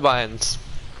wind turbines?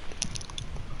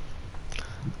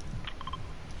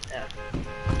 Yeah.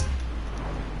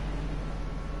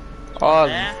 Oh,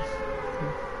 There.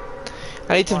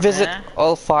 I need to One visit there.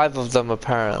 all 5 of them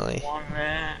apparently. One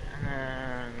there,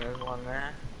 and there's one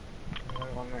there, and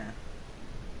there's one there.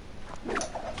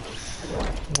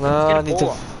 No, I Let's need get a to.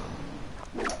 ball.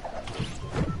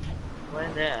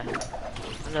 One there.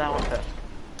 Under that one first.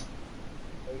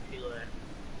 Where you feel there?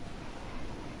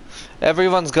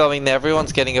 Everyone's going there.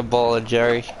 Everyone's getting a baller,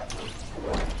 Jerry.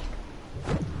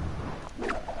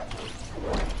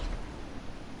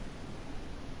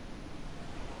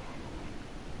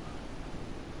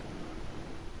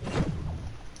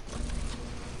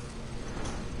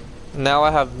 Now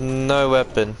I have no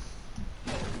weapon.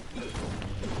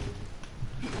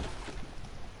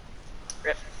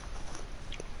 Rip.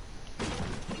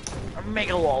 A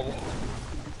mega wall.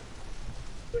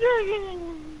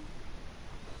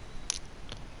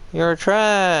 You're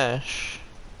trash.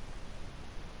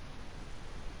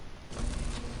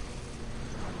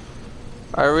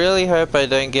 I really hope I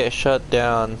don't get shut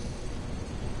down.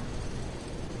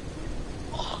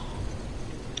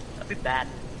 That'd be bad.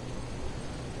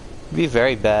 It'd be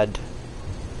very bad.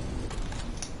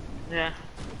 Yeah.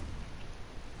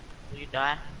 Will you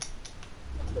die?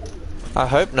 I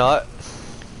hope not.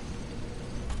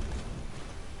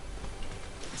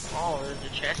 Oh, there's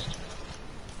a chest.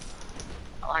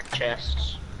 I like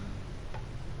chests.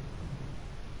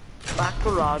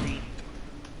 Bakarabi.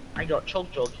 I got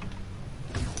chug jug.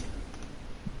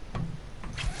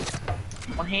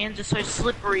 My hands are so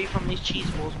slippery from these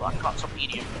cheese balls, but I can't stop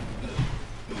eating them.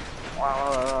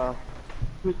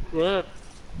 Good.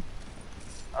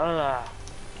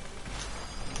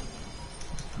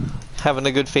 Having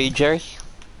a good feed, Jerry?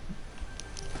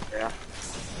 Yeah.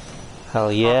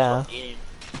 Hell yeah. Can't stop eating.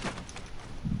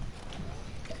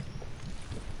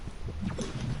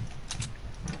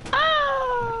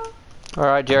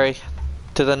 Alright, Jerry.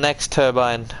 To the next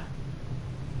turbine.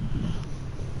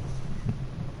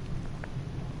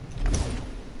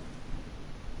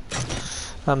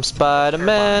 I'm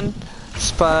Spider-Man.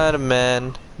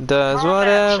 Spider-Man does Oh,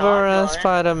 whatever man, a Sean,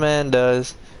 Spider-Man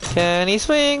does. Can he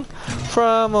swing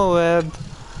from a web?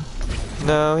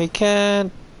 No, he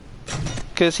can't.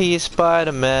 'Cause he's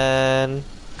Spider-Man.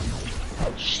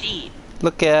 Shit.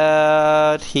 Look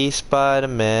out, he's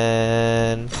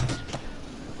Spider-Man.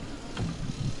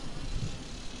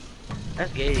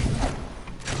 That's gay.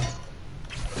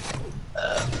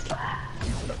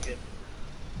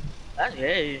 That's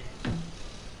gay.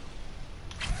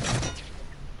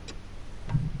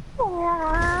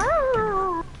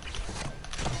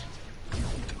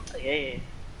 Yeah.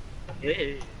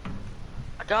 Yeah.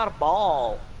 I got a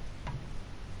ball.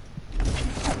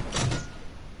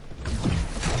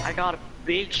 I got a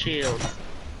big shield.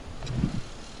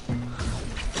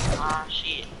 Ah,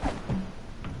 shit.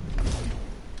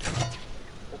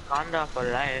 Wakanda for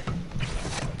life.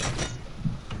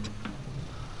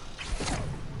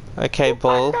 Okay,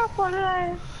 Bull. Wakanda for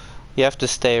life. You have to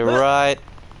stay right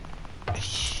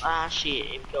Ah, shit.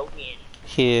 It go in.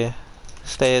 here.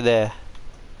 Stay there.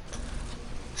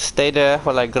 Stay there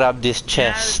while I grab this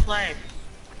chest. Play.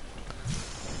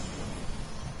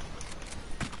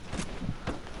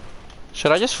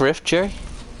 Should I just rift, Jerry?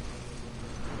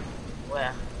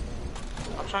 Where?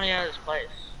 I'm trying to get out of this place.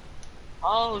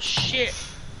 Oh shit!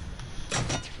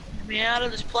 Get me out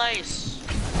of this place!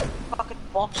 Fucking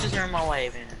boxes are in my way,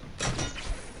 man.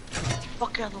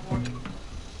 Fuck out of the way.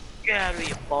 Get out of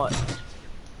here, butt.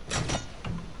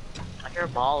 I hear a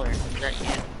baller. Is that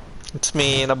you? It's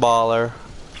me and a baller.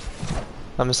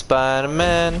 I'm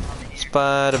Spider-Man.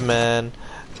 Spider-Man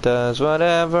does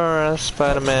whatever a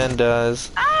Spider-Man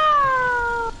does. Ah!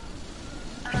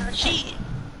 Shit!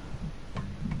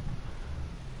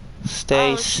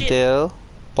 Stay Oh, shit. still.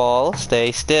 Ball,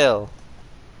 stay still.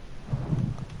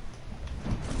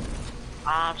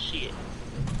 Ah, shit.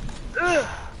 Ugh.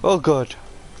 Oh god.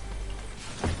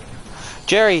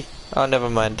 Jerry! Oh, never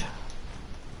mind.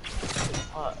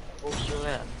 What? What's your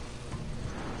left?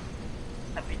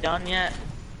 Have you done yet?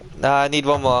 I need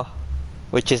one more.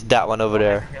 Which is that one over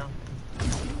there.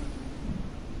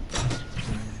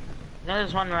 No,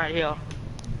 there's one right here.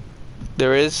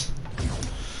 There is?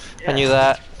 I knew Yeah.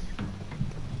 that.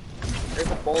 There's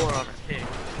a bowler on it too.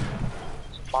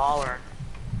 It's a baller.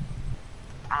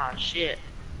 Ah, shit.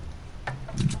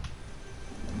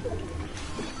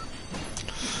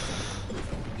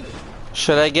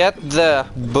 Should I get the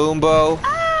boom bow?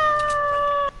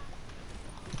 I'm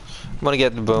gonna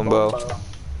get the boom bow.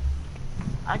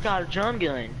 I got a drum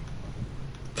gun.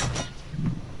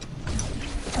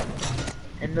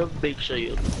 And the big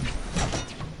shield.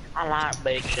 I like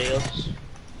big shields.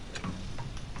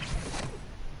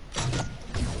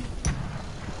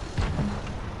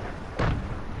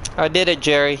 I did it,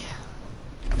 Jerry.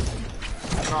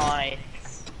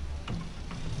 Nice.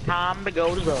 Time to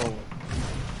go to zone.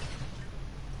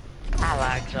 I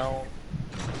like zone.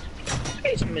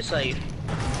 Keeps me safe.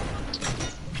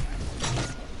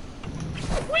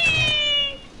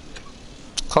 Whee!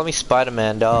 Call me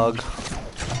Spider-Man, dog.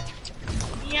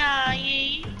 Yeah,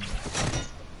 yeah.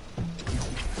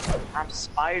 I'm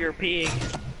Spider Pig.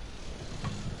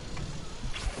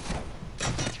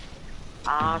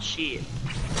 Ah, shit.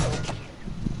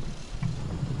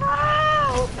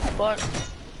 Ah, what the fuck?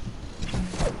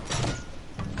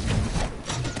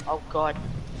 Oh god.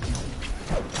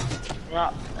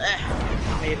 Yeah,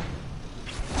 made it.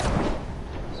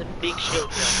 It's a big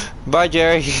shield here. Bye,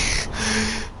 Jerry.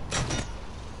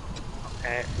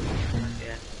 Okay.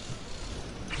 Yeah.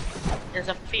 There's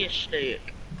a fish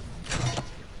stick.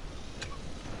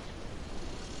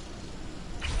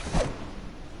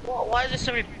 Why is there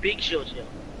so many big shields here?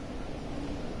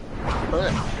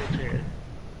 Look,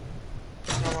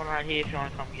 there's one right here if you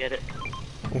want to come get it.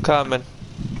 I'm coming.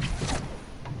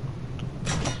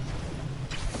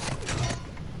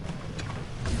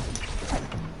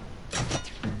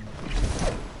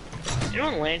 You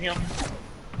want to land here?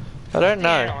 I don't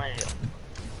Yeah, know. land here.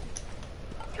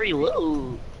 Free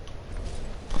loot.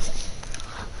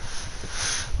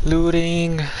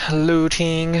 Looting,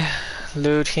 looting,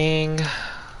 looting.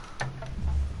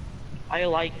 I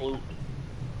like loot.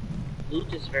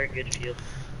 Loot is very good for you.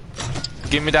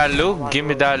 Give me that loot, give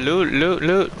me that loot,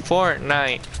 loot.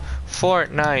 Fortnite,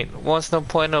 Fortnite. What's the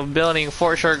point of building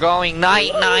forts or going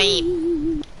night, night?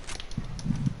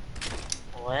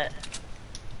 What?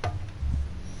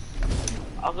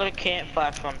 I'll go to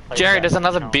campfire from place. Jerry, there's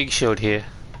another big shield here.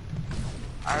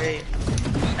 Alright.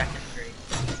 Secondary.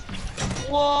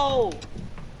 Whoa!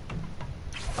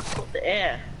 I caught the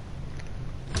air.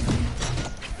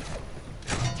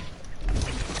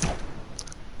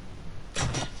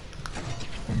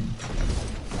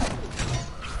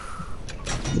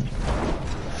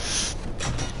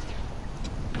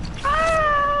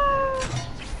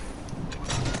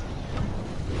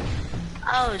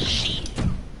 Oh shit.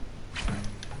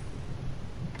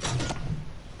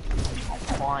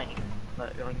 flying,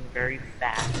 but going very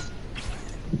fast.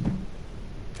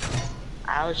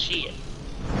 I'll see it.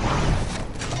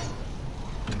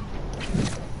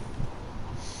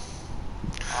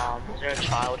 Is there a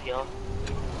child here?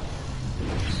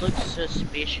 This looks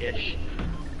suspicious.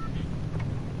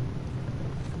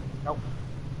 Nope.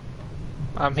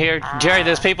 I'm here. Jerry,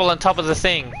 there's people on top of the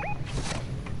thing. Where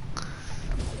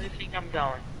do you think I'm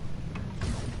going?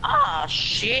 Ah,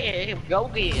 shit. Go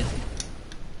get it.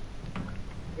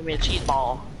 Give me a cheese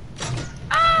ball.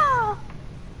 Ah!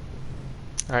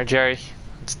 Alright, Jerry.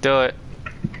 Let's do it.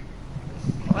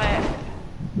 Where?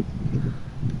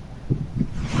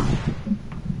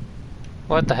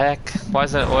 What the heck? Why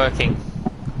isn't it working?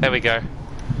 There we go.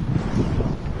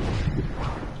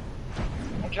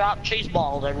 I dropped cheese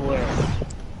balls everywhere.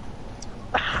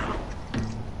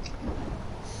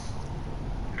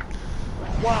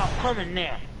 Wow, coming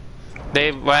now.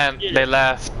 They went, they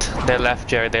left. They left,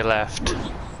 Jerry, they left. Is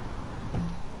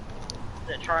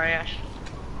that trash?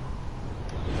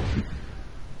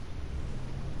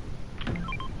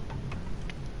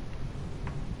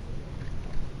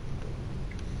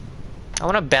 I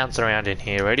wanna bounce around in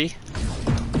here, ready?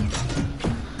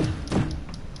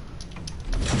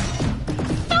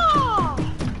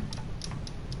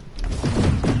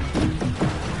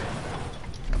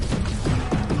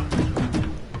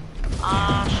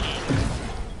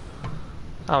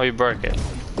 Oh, we broke it.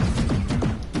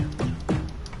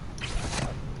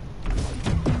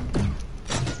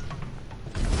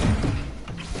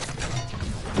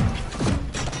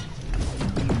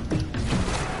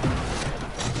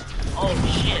 Oh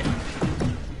shit.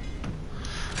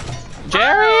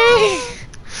 Jerry!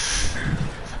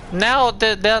 Now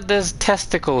there's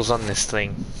testicles on this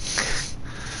thing.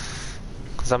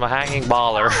 Cause I'm a hanging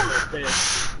baller.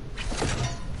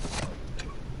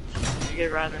 You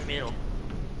get right in the middle.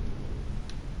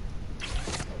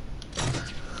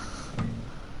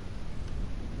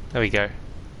 There we go.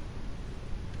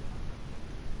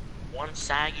 One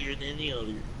saggier than the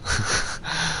other.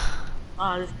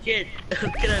 Oh, this kid. Get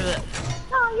over there.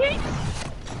 Oh, yeah.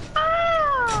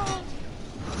 Oh.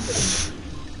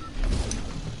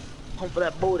 Pump for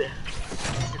that booty.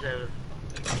 Get over.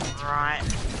 Right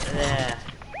there.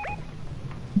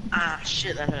 Ah,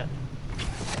 shit, that hurt.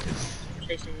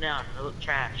 Chase him down. They look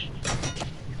trash.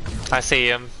 I see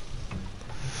him.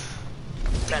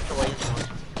 That's the lazy one.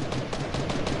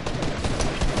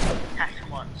 Attack him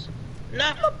once.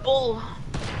 Not a bull.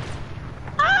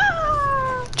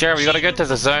 Ah! Jerry, we gotta go to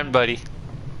the zone, buddy.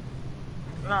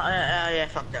 No, yeah,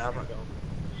 fuck that. I'm not going.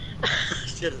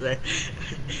 Shit, there.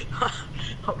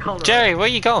 I'm going Jerry, around. where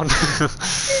you going?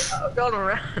 I'm going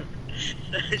around.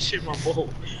 Shoot my bull.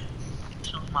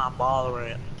 Shoot my ball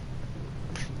around.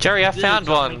 Jerry, I Dude, found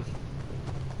tell one. me.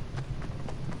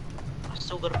 I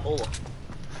still got a bowler.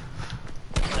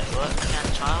 Wait, what? You got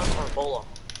a child or a bowler? Are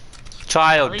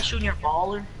Child. they shooting your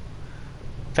baller?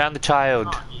 Found the child.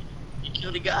 Oh, you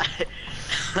killed a guy.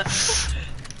 Nice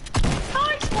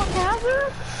one,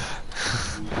 Hazard.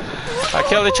 I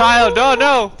killed a child. Oh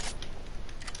no!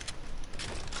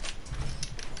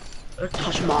 Don't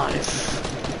touch mine.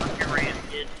 Fuck your ram,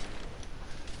 kid.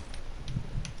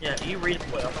 Yeah, you read it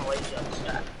well. I'm gonna lazy on this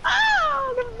guy.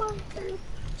 Ah, never mind.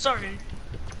 Sorry.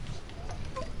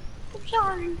 I'm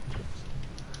sorry.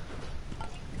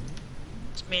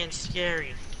 This man's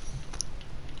scary.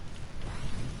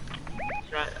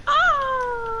 That's right.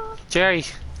 Ah! Jerry.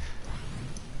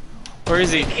 Where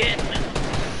is he? Kid.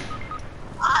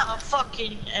 Ah,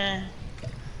 fucking,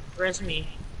 where's me?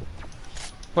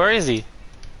 Where is he?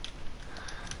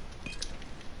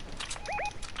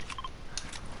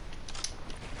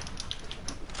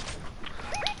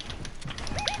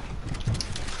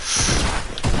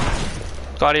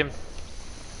 Got him.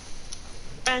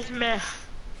 Where's me? I'm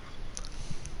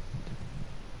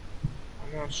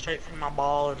going straight for my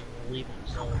ball and leaving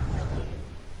the zone.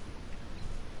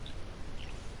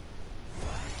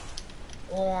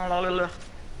 Oh, la la la.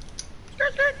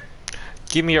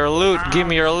 Give me your loot. Give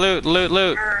me your loot. Loot.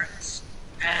 Ow,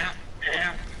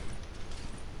 ow,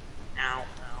 ow.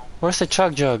 Where's the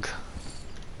chug jug?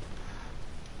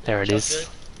 There it Chug is. jug?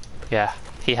 Yeah,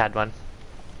 he had one.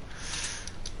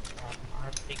 I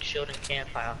have a big shield and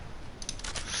campfire.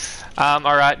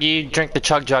 Alright, you drink the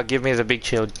chug jug, give me the big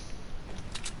shield.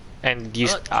 And you,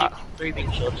 Three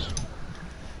big shields.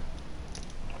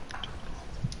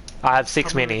 I have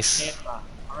 6 Come on, minis. campfire.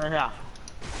 Right here.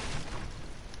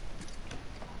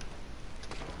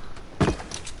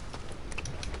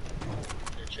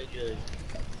 Chug jug.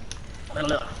 La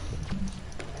la.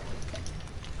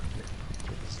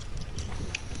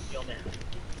 Yo, man.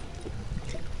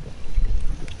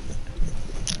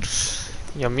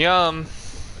 Yum yum.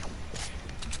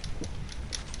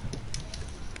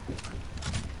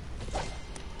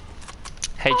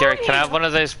 Hey Jerry, can I have one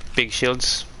of those big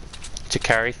shields to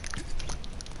carry?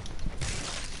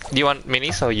 Do you want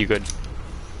minis or are you good?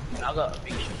 I got a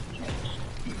big shield.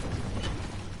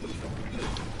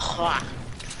 Ha!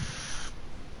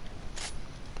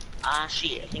 Ah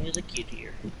shit, I think there's a kid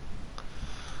here.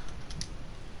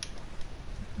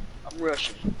 I'm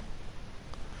rushing.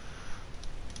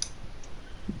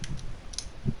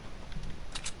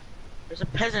 There's a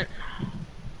peasant.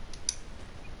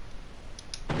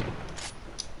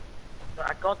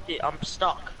 I got the. I'm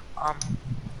stuck.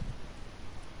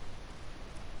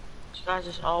 This guy's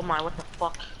just. Oh my! What the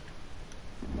fuck?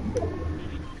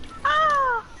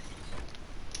 Ah!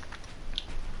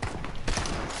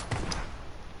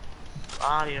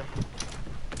 Audio.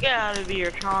 Get out of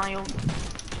here, child.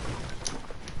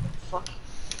 Fuck.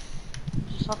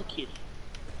 Just saw the kid.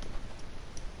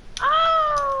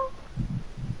 Ah!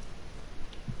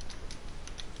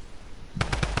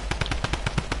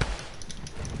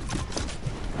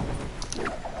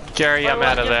 Jerry, I'm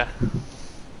out of there.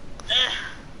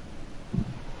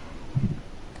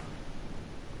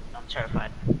 I'm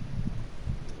terrified.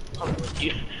 I'm with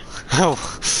you. Oh,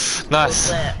 What's nice.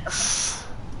 that?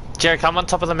 Jerry, come on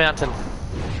top of the mountain.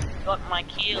 Got my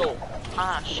kill.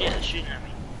 Ah shit, they're shooting at me.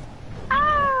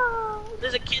 Ah!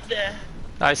 There's a kid there.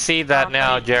 I see that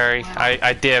now, Jerry.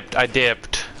 I dipped.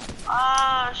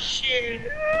 Ah shit.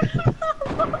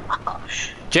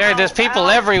 Jerry, there's people ow.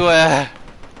 everywhere.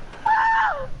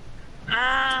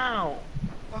 Ow!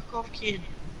 Fuck off, kid.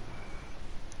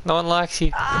 No one likes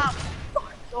you. Ah!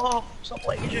 Fuck off! Stop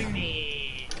lasering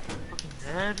me! Fucking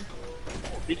nerd.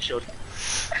 Oh, big shield.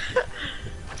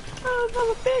 Oh,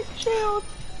 another big shield!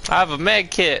 I have a med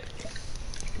kit.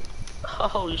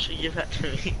 Oh, you should give that to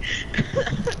me.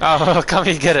 Oh, come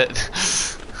here, get it.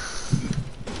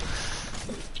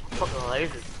 Fucking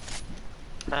lasered.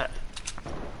 That.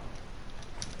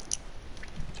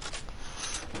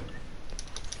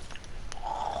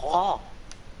 Oh!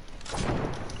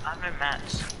 I'm no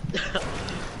mats.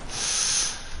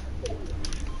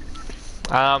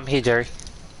 Here, Jerry.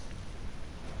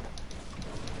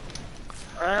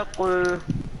 Apple.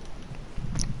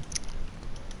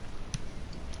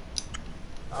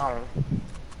 Oh.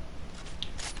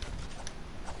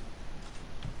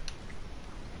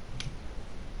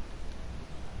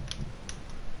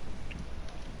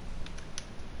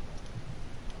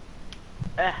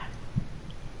 Eh.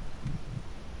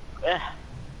 Eh.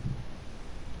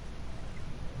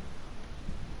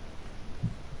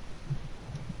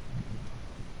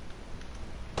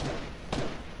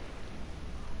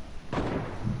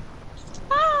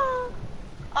 Ah.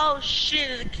 Oh shit,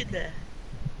 there's a kid there.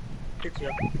 Kid's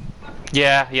here.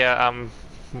 Yeah, I'm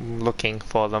looking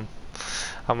for them.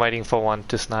 I'm waiting for one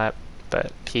to snipe,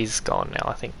 but he's gone now,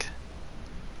 I think.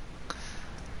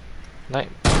 No.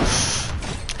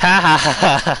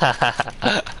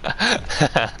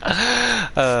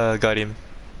 Got him.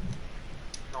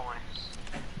 Nice.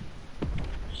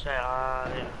 So,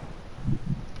 yeah.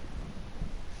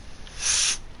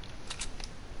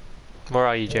 Where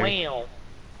are you, Jerry? Well,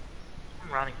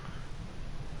 I'm running.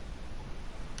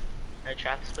 No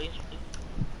traps, please.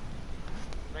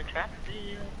 No traps,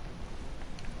 please.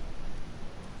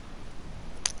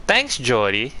 Thanks,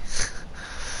 Jordy.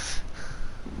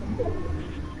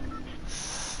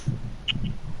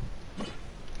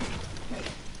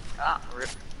 Ah, rip.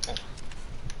 What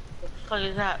the fuck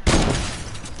is that?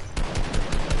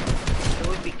 There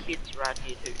would be kids right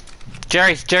here too.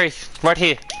 Jerry, right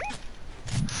here.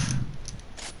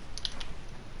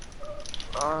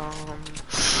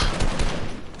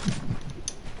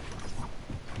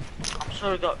 I'm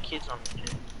sure we got kids on the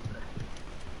gym.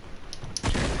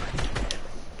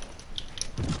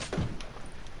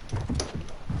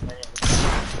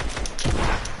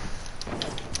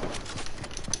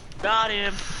 Got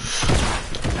him.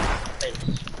 Face.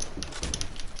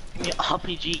 Give me an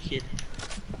RPG, kid.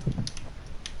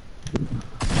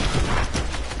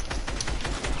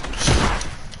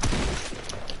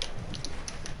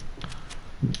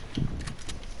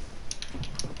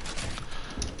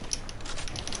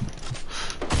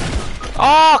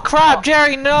 Oh crap,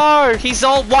 Jerry, no! He's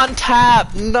all one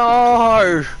tap!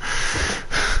 No!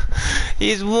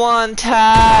 He's one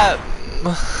tap!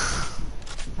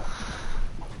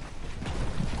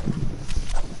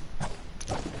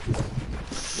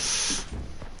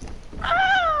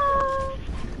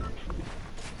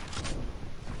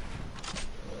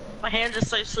 My hands are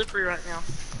so slippery right now.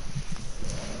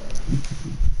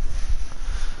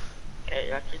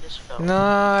 Okay, I can just fell.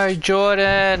 No,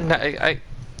 Jordan!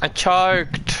 I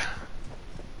choked.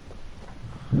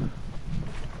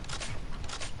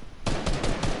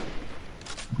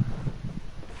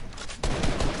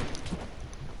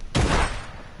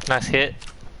 Nice hit.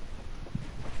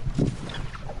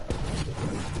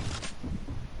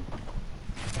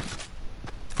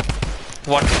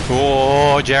 What?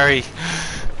 Whoa, Jerry.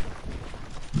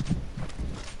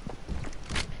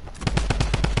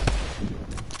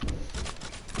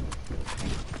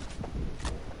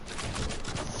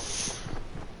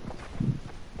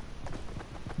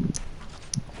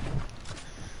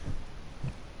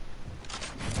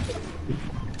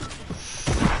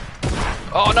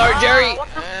 Oh no, Jerry!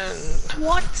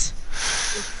 What?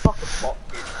 You fucking bot,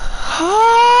 dude.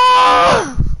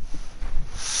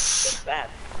 That's bad.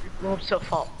 You blew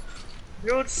himself up.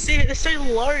 You would see it, they're so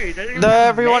low. They don't even No, have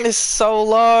everyone men. is so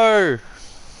low.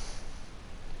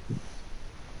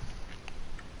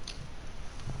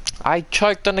 I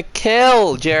choked on a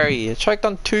kill, Jerry. I choked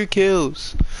on 2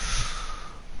 kills.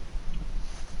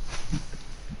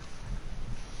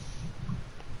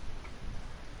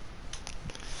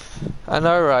 I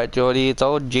know, right, Jordy? It's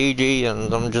all GG,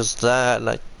 and I'm just that. And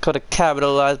I could have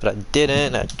capitalized, but I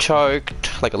didn't. I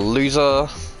choked like a loser.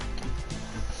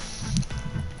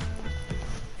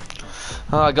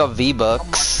 Oh, I got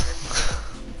V-Bucks.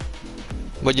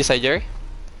 What'd you say, Jerry?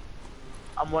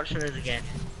 I'm watching it again.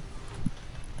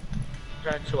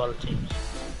 There's only 2 other teams.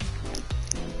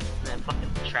 And they're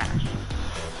fucking trash.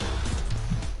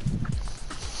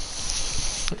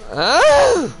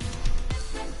 Ah!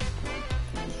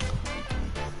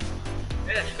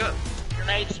 Yeah, let's go.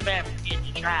 Grenade spam, you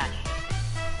trash.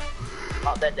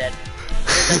 Oh, they're dead.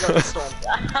 They got the storm.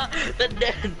 They're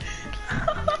dead.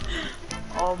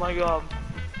 Oh my god.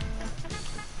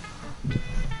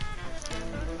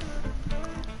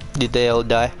 Did they all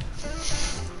die?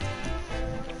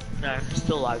 No,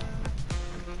 still alive.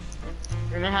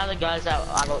 Remember how the guys that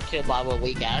I got killed by were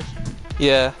weak ass?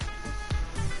 Yeah.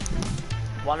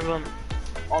 One of them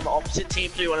on the opposite team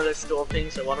threw one of those store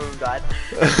things, so one of them died.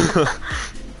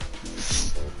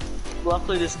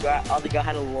 Luckily, this guy, other guy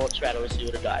had a launch pad, or he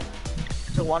would have died.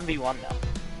 It's a 1v1 now.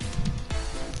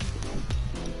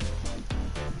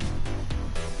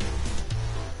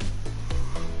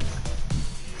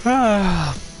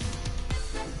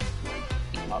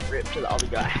 I'll rip to the other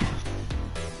guy.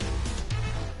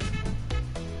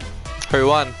 Who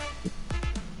won?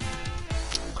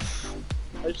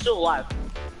 It's still alive.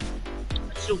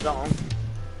 It's still going.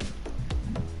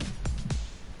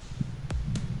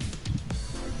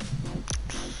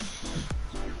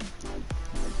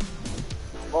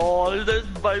 Oh, they're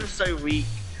both so weak.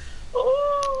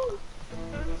 Oh,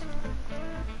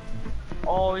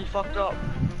 oh, he fucked up.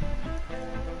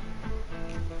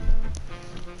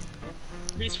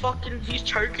 He's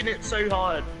choking it so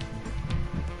hard.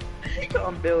 He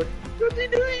can't build. What's he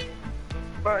doing?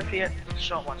 Bro, if he had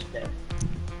shot once dead.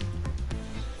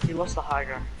 He lost the high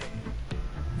ground.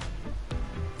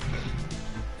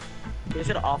 He's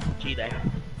at RPG there.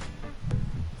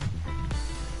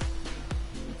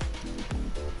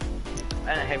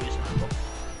 And a heavy snap.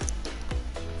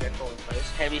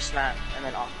 Heavy snap and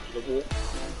then RPG the wall.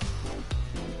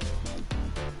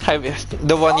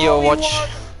 The one you were watching?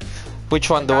 Which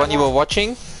one? The one you were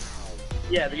watching?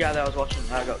 Yeah, the guy that I was watching,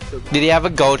 I got killed. Did he have a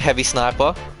gold heavy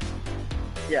sniper?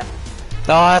 Yeah.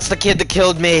 Oh, that's the kid that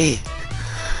killed me.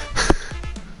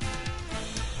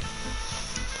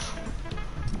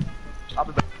 I'll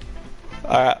be back.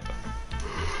 Alright.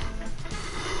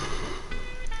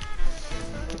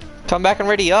 Come back and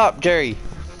ready up, Jerry.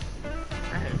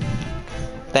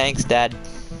 Thanks, Dad.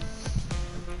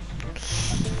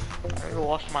 I need to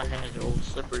wash my hands, they're all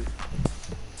slippery.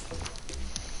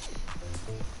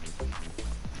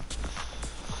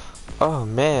 Oh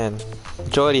man,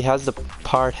 Jordy, how's the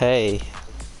party?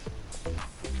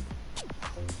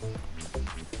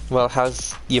 Well,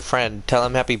 how's your friend? Tell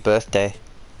him happy birthday.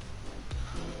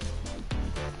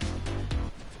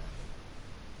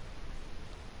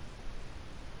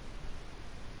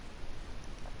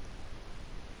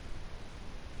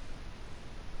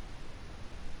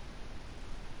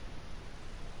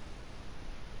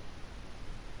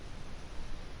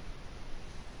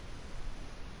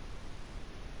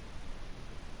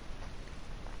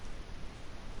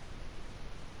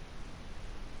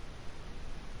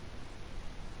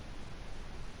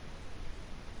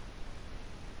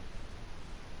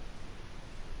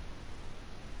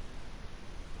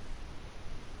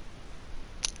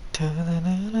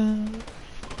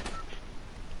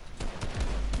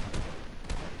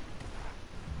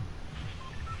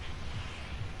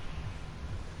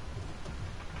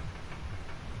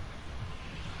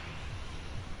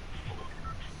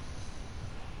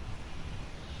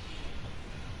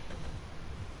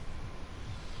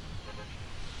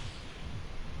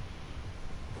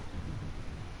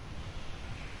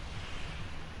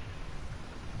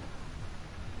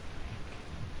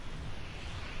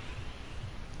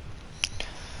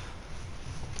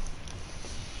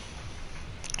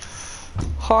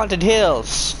 Haunted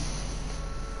Hills.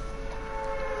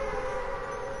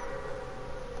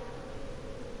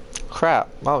 Crap,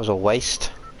 that was a waste.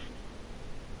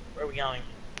 Where are we going?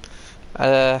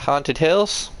 Haunted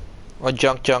Hills or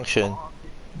Junk Junction?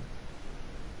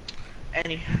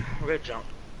 Any, we're gonna jump.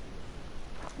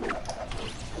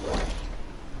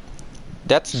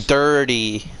 That's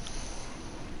dirty.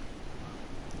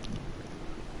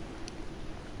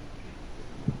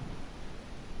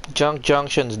 Junk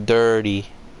Junction's dirty.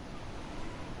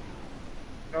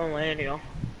 Don't land here.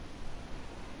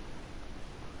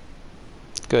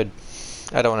 Good.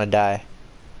 I don't want to die.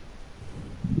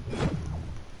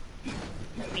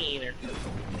 Me either.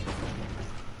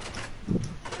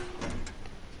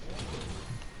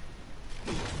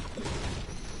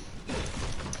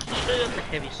 Should've got the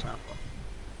heavy sniper.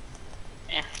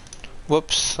 Eh.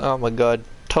 Whoops. Oh my god.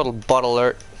 Total bot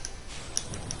alert.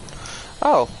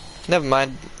 Oh, never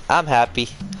mind. I'm happy.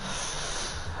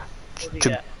 What do you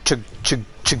Chug, got? chug, chug,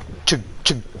 chug, chug,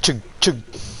 chug, chug, chug.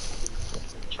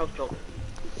 Chug chug.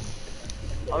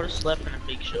 I'll just slap in a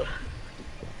big shot.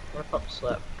 What if I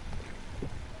slap?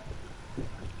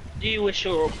 Do you wish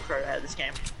you were a pro at this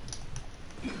game?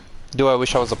 Do I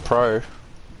wish I was a pro?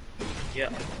 Yeah.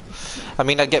 I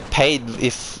mean, I'd get paid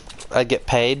if I get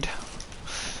paid.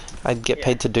 I'd get Yeah.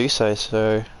 paid to do so.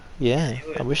 So yeah, You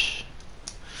would. I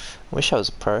wish I was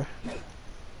a pro,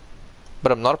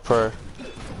 but I'm not a pro.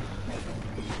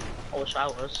 I wish I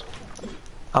was.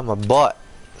 I'm a bot.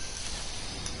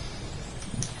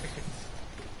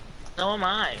 So am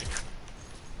I.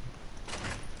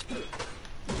 I'm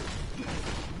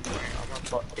a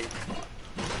bot dude.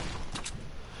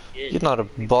 Yeah, You're not a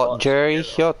we bot, bots Jerry.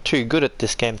 together. You're too good at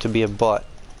this game to be a bot.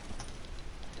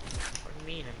 What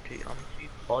do you mean I'm too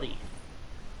body?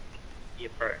 Yeah,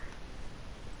 bro.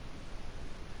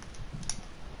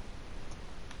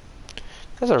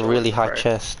 That's a really Jordan's high pro.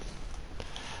 chest.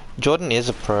 Jordan is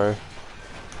a pro. I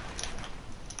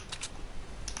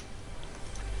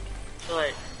feel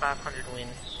like 500 wins.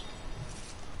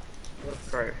 What a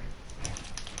pro.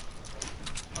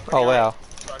 Oh wow.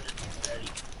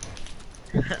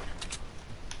 230.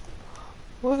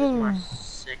 Woohoo. My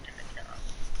second account.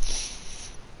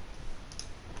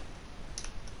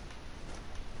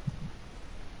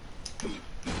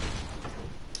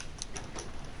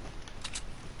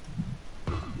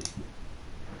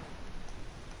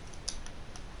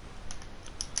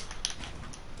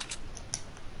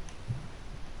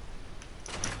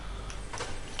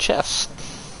 Chest.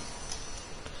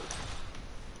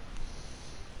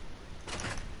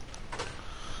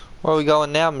 Where are we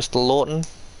going now, Mr. Lawton?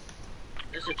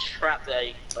 There's a trap there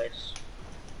you can place.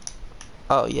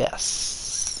 Oh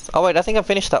yes. Oh wait, I think I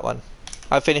finished that one.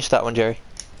 I finished that one, Jerry.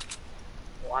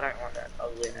 Well, I don't want that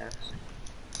ugly ass.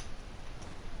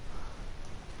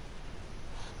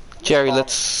 Jerry,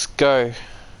 let's go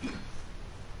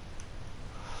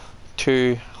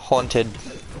to Haunted.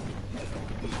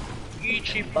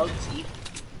 YouTube Bugsy.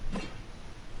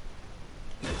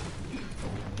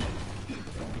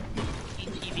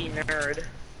 ETV nerd.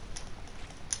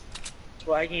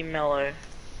 Swaggy mellow.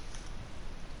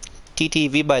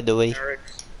 TTV, by the way.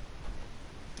 Nerds.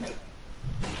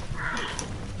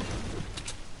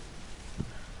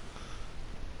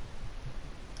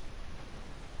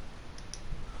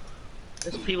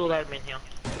 There's people that have been here.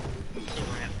 See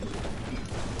what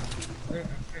happens.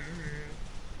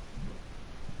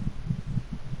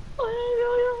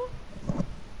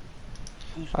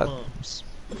 Goosebumps.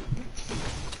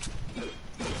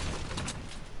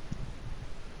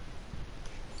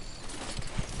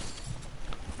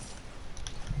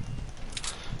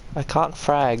 I can't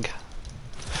frag.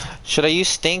 Should I use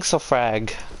stinks or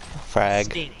frag? Frag.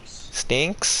 Stinks.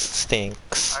 Stinks?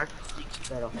 Stinks. Our stinks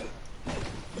better.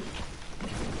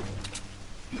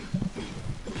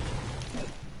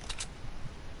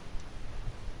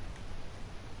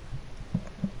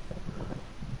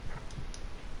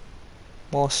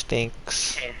 More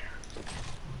stinks. Okay.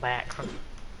 Back from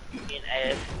being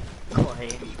AF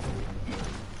Clay.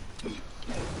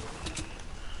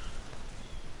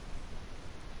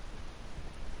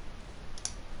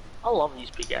 I love these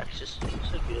pickaxes.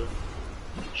 So good.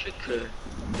 Should could.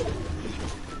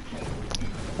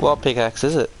 What pickaxe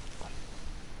is it?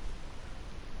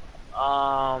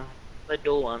 The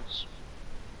dual ones.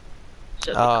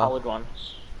 Except the Ah. colored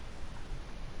ones.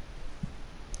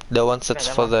 The ones that's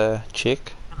that for one. the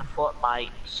chick? And the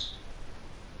Fortnites.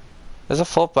 There's a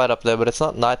Fortnite up there, but it's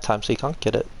not nighttime, so you can't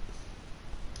get it.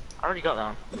 I already got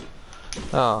that one.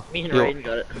 Oh. Me and you- Raiden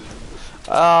got it.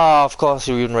 Oh, of course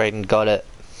you and Raiden got it.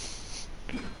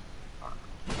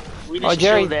 We Oh, just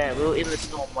Jerry. chilled there. We were in the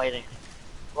storm waiting.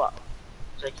 What?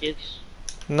 Is that kids?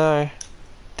 No.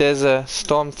 There's a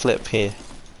storm flip here.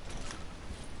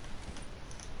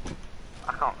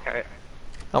 I can't carry it.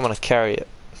 I'm gonna carry it.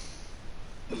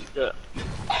 Yeah.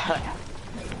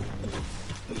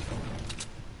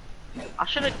 I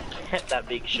should have kept that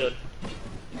big should.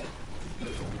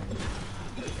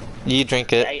 You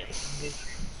drink it.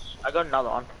 I got another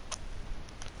one.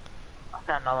 I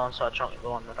found another one, so I chunked the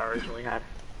one that I originally had.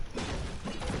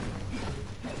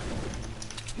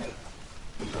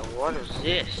 So what is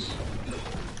this?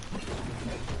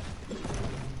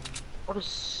 What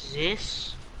is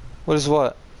this? What is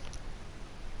what?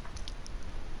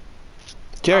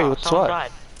 Jerry, what's someone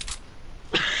what?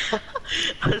 Died.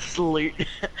 That's loot.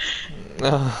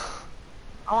 Oh,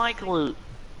 I like loot.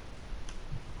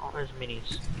 Oh, there's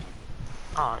minis.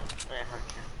 Oh, yeah,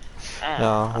 okay.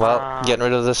 no, well, getting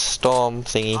rid of this storm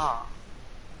thingy.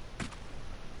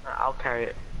 I'll carry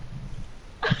it.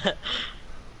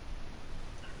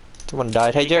 Someone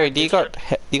died. Hey Jerry, do you got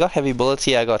heavy bullets?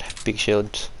 Yeah, I got big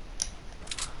shields.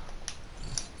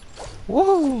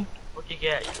 Woo! What'd you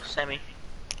get? Semi?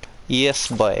 Yes,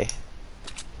 boy.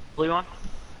 Blue one?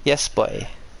 Yes, boy.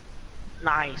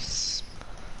 Nice.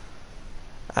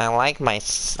 I like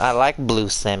blue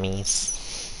semis.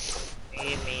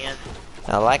 Hey man.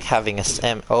 I like having a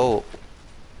sem. Oh,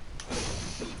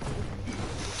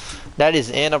 that is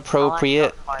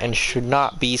inappropriate and should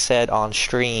not be said on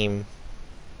stream.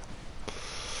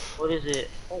 What is it?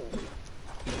 Oh,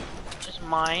 just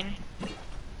mine.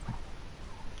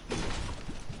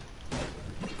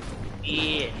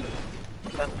 Yeah.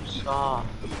 That's soft.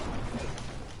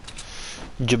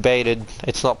 Debated.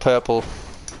 It's not purple.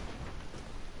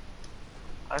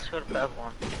 I just got a purple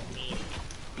one.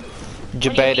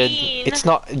 Debated. It's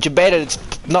not debated. It's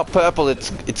not purple.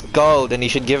 It's gold, and you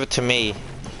should give it to me.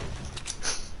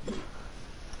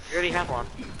 You already have one.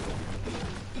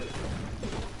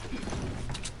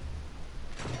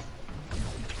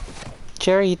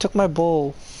 Jerry, you took my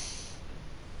ball.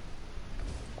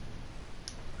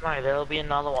 No, there'll be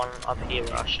another one up here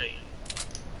where I'll show you.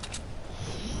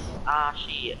 Ah,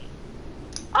 shit.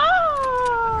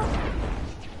 Ah!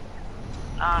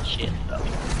 Ah, shit.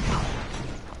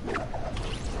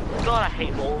 God, I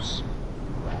hate walls.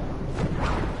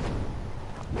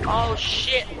 Oh,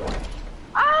 shit.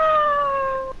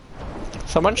 Ah!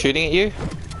 Someone shooting at you?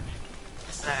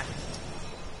 Nah.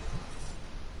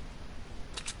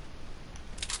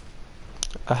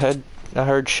 I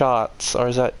heard shots, or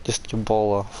is that just your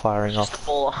bowler firing Just off? a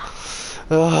ball.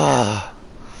 Ugh.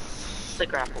 It's a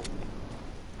grapple.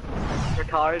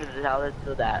 Retarded is how they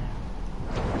do that.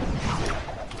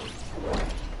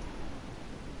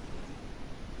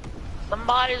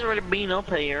 Somebody's already been up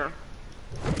here.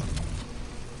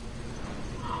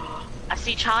 I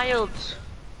see childs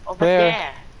over Where?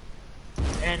 there.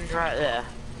 And right there.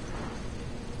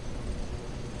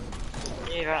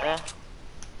 Yeah, right there.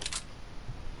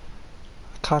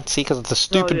 Can't see because of the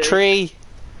stupid yeah. tree.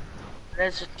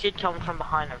 There's a kid coming from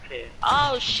behind up here.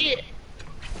 Oh shit!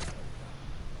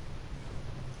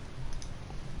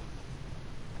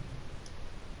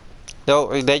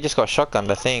 No, they just got shotgunned,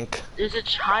 I think. There's a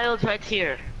child right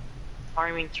here.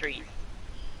 Farming trees.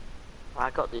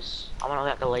 I got this. I'm gonna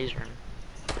get the laser in.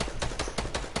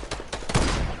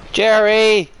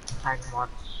 Jerry! Hang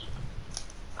once.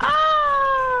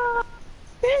 Ah!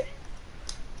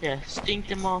 Yeah, stink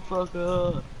the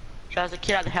motherfucker. There's a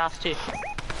kid at the house too.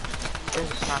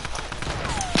 There's a sniper.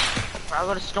 I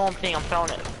got a storm thing, I'm throwing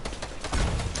it.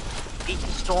 Beat the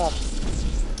storm.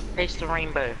 Face the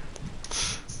rainbow.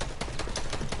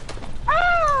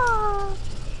 Ah!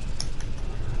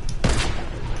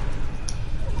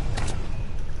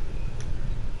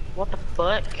 What the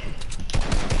fuck?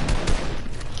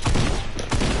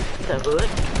 The hood?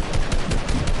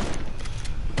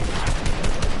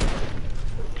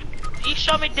 He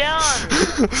shot me down!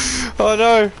 Oh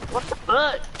no! What the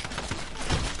fuck?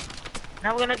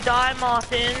 Now we're gonna die,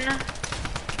 Martin.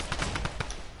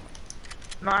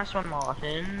 Nice one,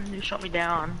 Martin. You shot me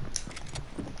down.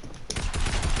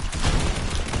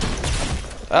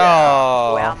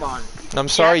 Oh, Wow, man. I'm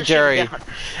sorry, You had to shoot me Jerry. down.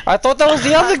 I thought that was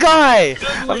the other guy.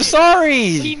 I'm What do sorry.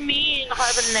 you mean? I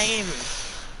have a name.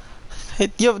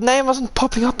 Your name wasn't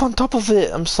popping up on top of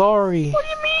it. I'm sorry. What do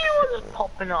you mean it wasn't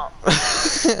popping up?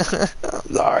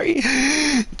 I'm sorry,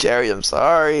 Jerry. I'm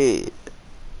sorry.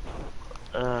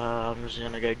 I'm just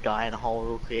gonna go die in a hole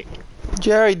real quick.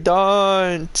 Jerry,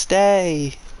 don't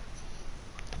stay.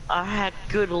 I had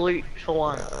good loot for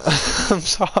once. I'm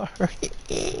sorry.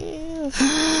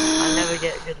 I never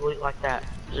get good loot like that.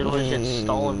 It always gets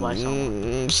stolen by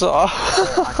someone. I'm sorry.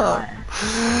 Oh,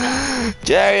 I die.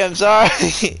 Jerry, I'm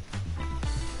sorry.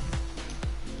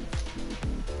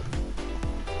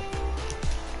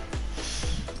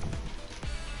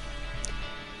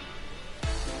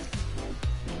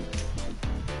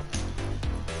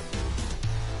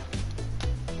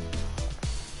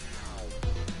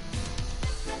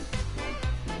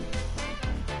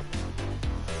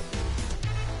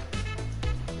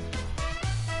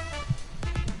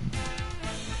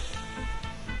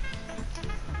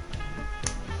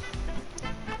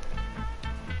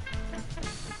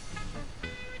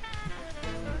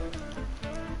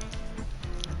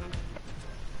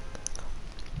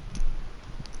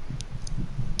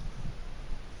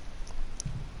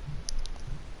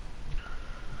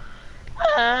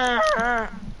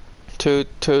 Toot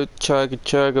toot chugga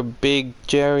chugga big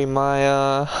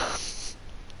Jeremiah.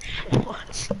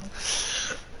 What?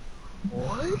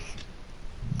 What?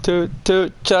 Toot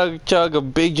toot chugga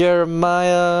chugga big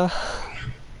Jeremiah.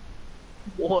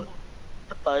 What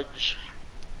the fudge?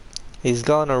 He's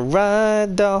gonna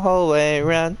ride the whole way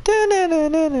around.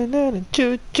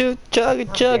 Toot toot chugga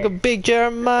chugga big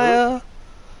Jeremiah.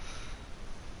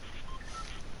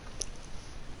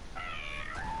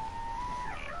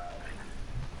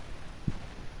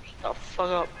 Shut the fuck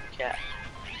up, cat.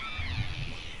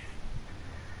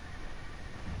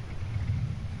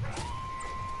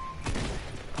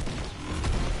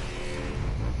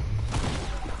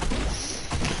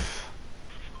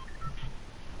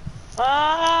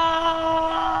 Ah!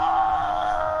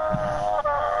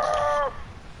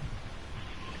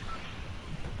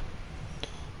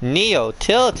 Neo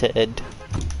tilted.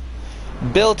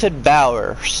 Bilted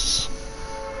Bowers.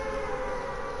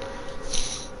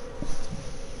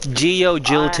 Geo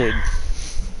jilted.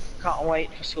 Can't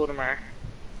wait for school tomorrow.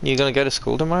 You gonna go to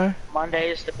school tomorrow? Monday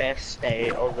is the best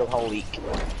day of the whole week.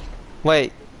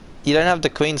 Wait, you don't have the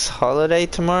Queen's holiday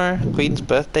tomorrow? Queen's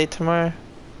birthday tomorrow?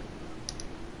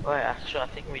 Wait, actually, I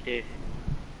think we do.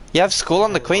 You have school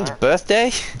on the Queen's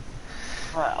birthday?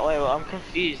 Wait, I'm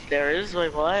confused. There is?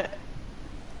 Wait, what?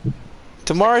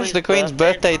 Tomorrow's the Queen's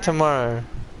birthday tomorrow.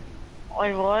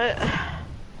 Wait, what?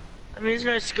 That means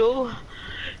no school?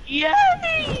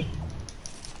 Yay!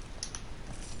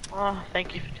 Oh,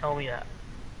 thank you for telling me that.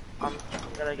 I'm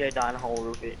gonna go die in a hole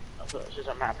real quick. Just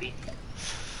I'm happy.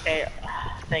 Hey,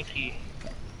 thank you.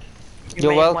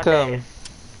 You're welcome.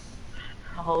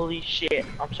 Holy shit,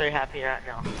 I'm so happy right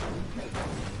now.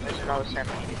 There's another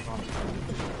centipede on.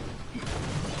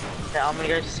 Yeah, I'm gonna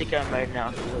go sicko mode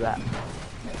now because of that.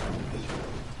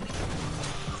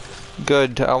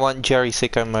 Good, I want Jerry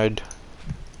sicko mode.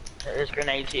 There's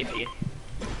grenades here for you.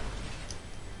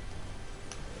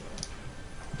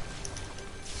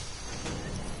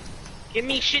 Give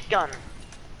me shit gun.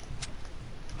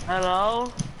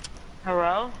 Hello?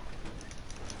 Hello?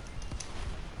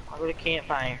 I got a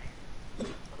campfire. I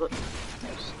got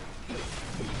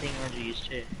thingamajiggies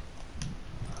too.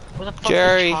 Where the fuck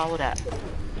Jerry. is the child at?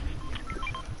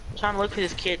 I'm trying to look for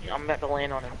this kid. I'm about to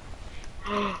land on him.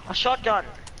 A shotgun.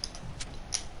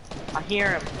 I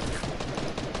hear him.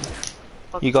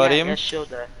 Fuck You got yeah, him? Yes, shield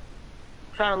though.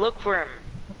 I'm trying to look for him.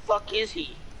 The fuck is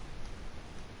he?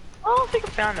 Oh, I think I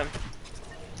found him.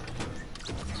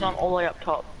 He's on all the way up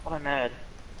top. What a nerd.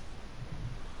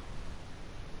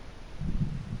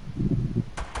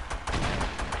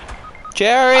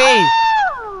 Jerry!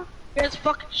 Ah! There's a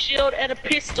fucking shield and a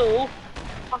pistol.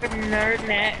 Fucking nerd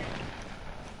net.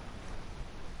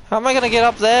 How am I gonna get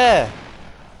up there?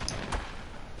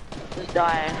 Just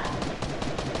dying.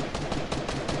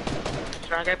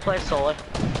 Should I go play solo?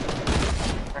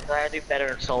 I gotta do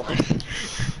better in solo.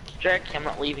 Jack, I'm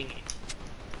not leaving you.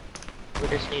 We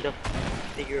just need to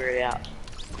figure it out.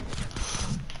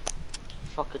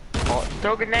 Fucking bot.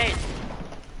 Throw a grenade!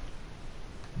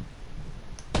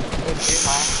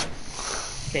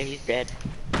 Okay, he's dead.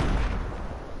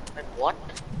 Like, what?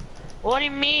 What do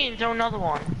you mean? Throw another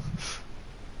one.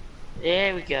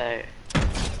 There we go.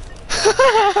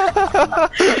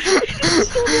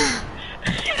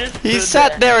 He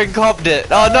sat there and copped it.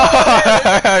 Oh no!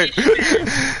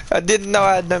 I didn't know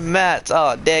I had no mats.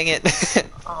 Oh dang it!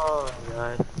 Oh my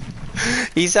god.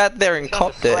 He sat there and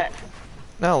copped it.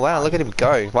 Oh wow! Look at him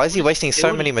go. Why is he wasting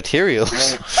so many materials?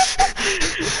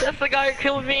 That's the guy who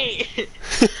killed me.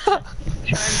 Trying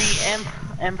to be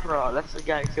emperor. That's the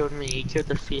guy who killed me. He killed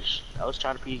the fish. I was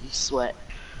trying to be sweat.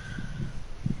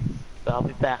 But I'll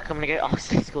be back. I'm gonna go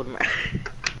upstairs school tomorrow.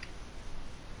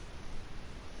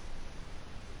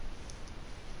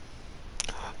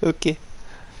 Okay.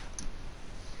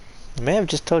 I may have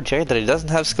just told Jerry that he doesn't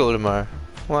have school tomorrow.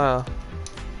 Wow.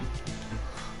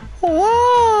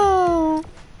 Wow.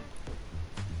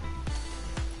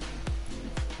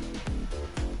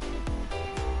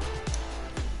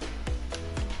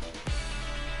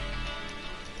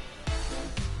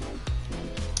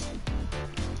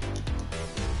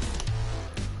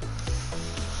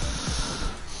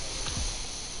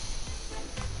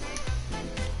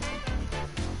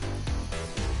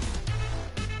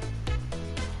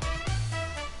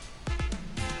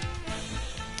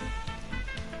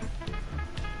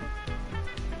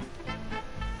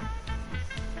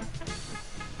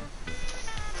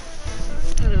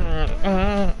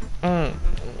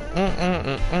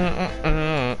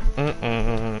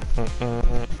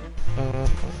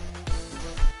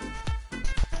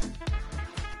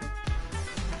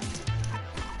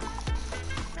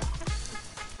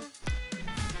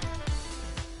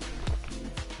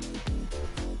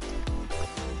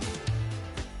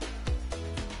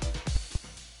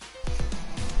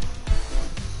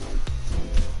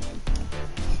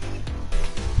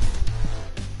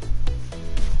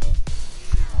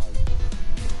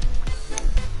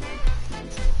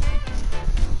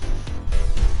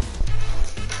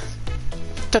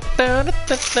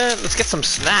 Let's get some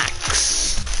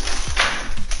snacks.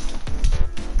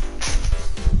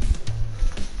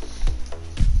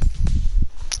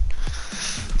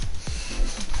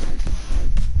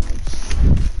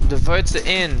 The votes are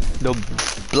in. The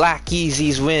Black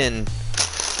Yeezys win.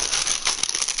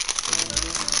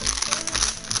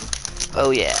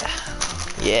 Oh yeah.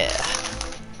 Yeah.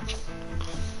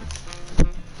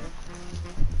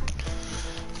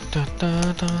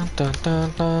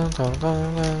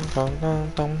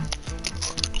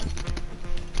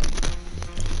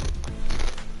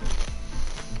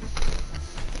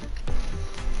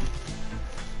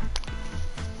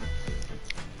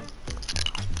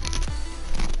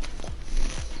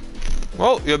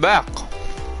 Oh, you're back.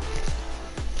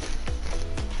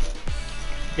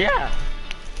 Yeah.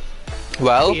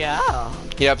 Well, Yeah.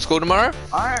 you have school tomorrow?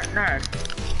 I don't know.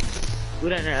 We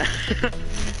don't know.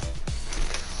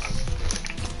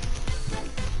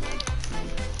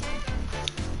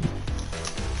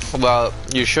 Well,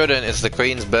 you shouldn't. It's the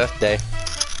Queen's birthday.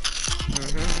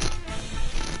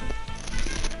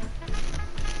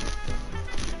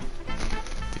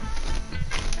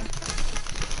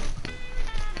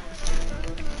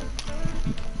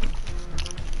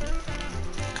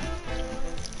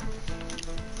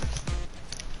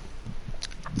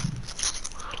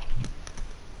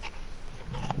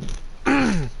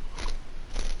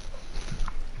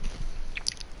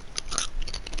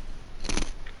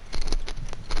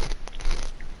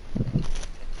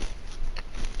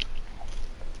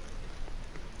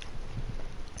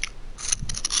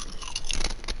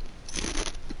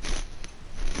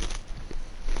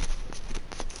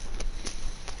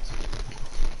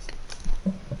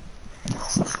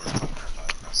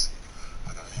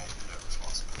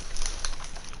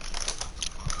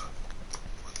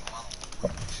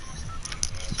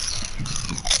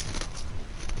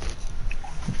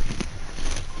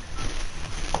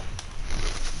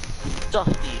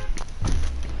 Dusty.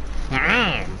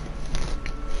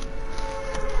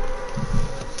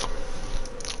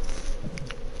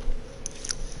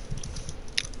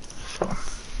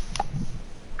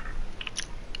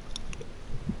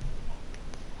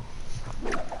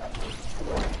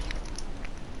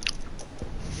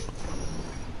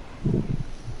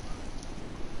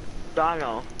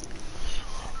 Dino.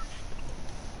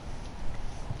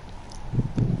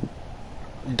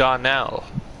 Donnell.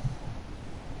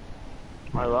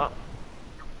 My what?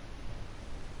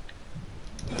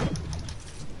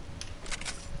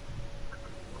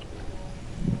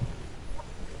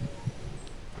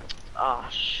 Ah,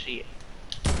 shit.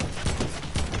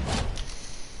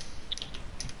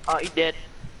 Oh, he dead.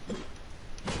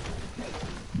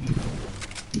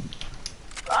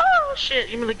 Oh, shit,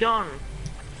 give me the gun.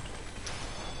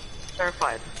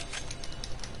 Terrified.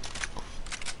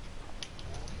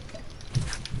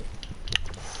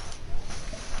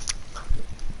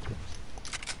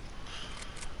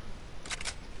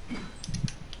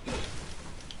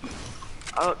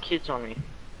 I got kids on me.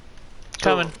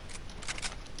 Coming.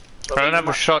 So I don't we have a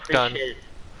might shotgun. appreciate it.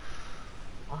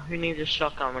 Oh, who needs a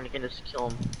shotgun when you can just kill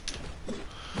him?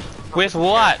 With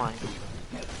what?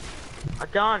 A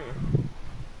gun.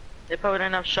 They probably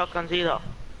don't have shotguns either.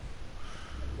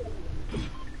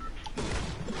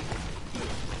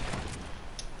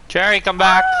 Jerry, come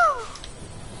back.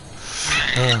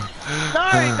 No,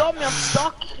 he got me. I'm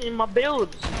stuck in my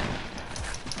builds.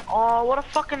 Oh, what a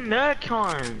fucking nerd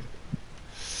con.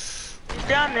 He's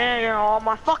down there, you know. Oh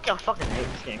my fuck, I fucking hate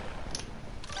this game.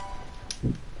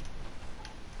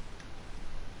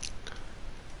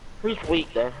 He's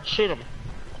weak though. Shoot him.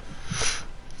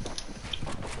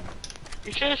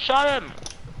 You should have shot him.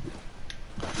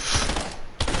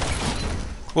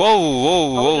 Whoa,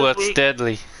 whoa, was whoa, just that's weak.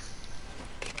 deadly.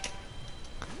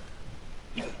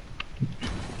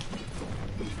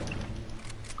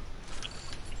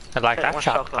 I like Take that my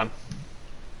shotgun.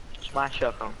 It's my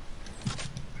shotgun.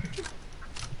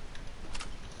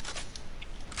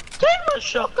 Take my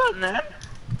shotgun then.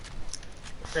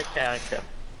 It's a character.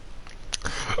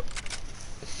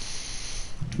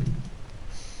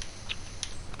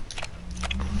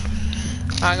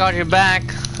 I got your back.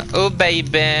 Oh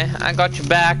baby, I got your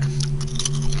back.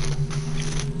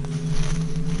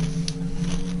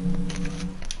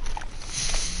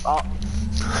 Oh.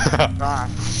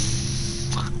 Nice.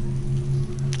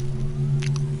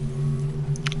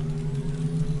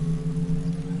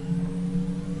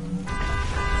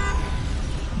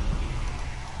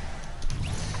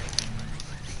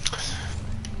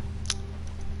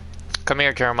 Come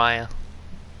here, Jeremiah.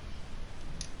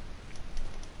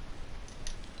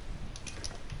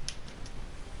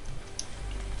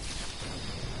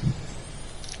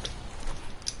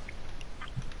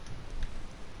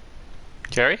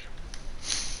 Jerry?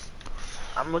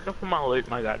 I'm looking for my loot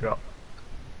my guy dropped.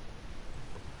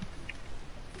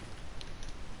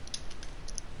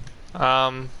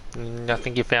 I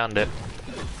think you found it.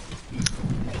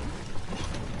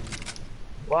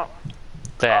 What?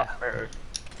 There. Oh, there it is.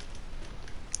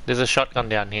 There's a shotgun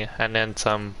down here, and then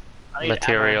some I need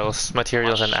materials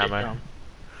and ammo. Shotgun.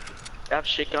 You have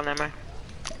shotgun ammo?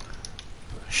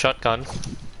 Shotgun.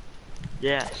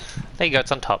 Yes. There you go.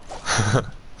 It's on top.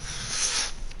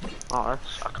 Oh,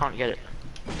 I can't get it.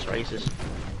 It's racist.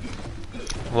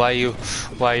 Why you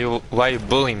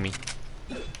bullying me?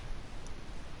 I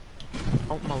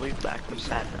want my loot back. I'm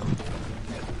sad now.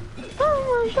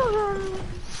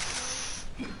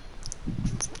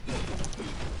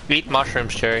 Eat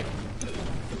mushrooms, Jerry.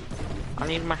 I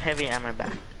need my heavy ammo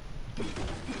back.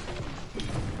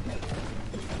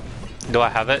 Do I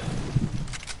have it?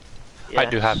 I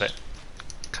do Yes. have it.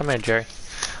 Come here, Jerry.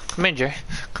 Come here, Jerry.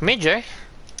 Come here, Jerry.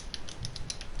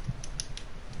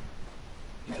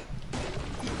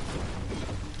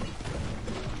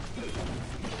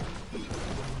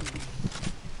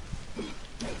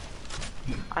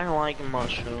 I like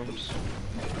mushrooms.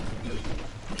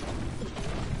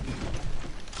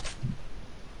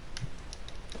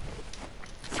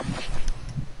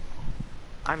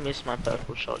 I miss my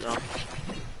purple shotgun.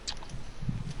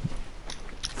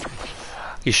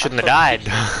 You shouldn't have died.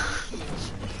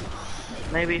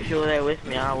 Maybe if you were there with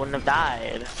me, I wouldn't have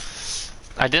died.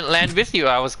 I didn't land with you.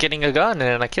 I was getting a gun and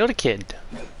then I killed a kid.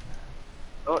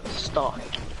 Oh, it's stuck.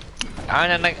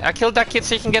 And then I killed that kid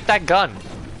so you can get that gun.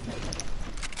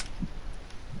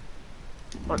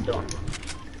 What gun?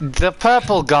 The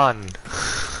purple gun.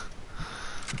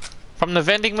 From the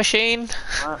vending machine.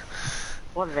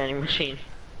 What vending machine?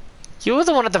 You were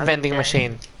the one at the I vending didn't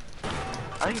machine.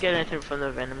 I didn't get anything from the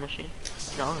vending machine.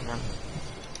 No.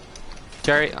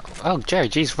 Jerry. Oh, Jerry,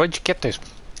 jeez, where'd you get those?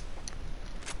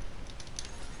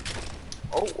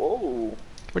 Oh.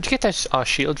 Where'd you get that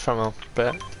shield from?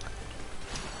 But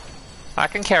I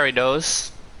can carry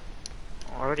those.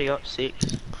 I already got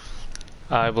 6.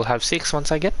 I will have 6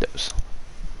 once I get those.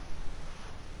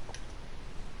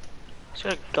 Let's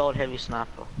got a gold heavy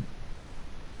sniper.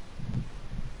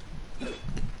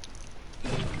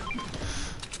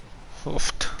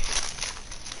 Oofed.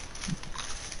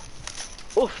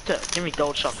 Give me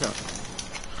gold shotgun.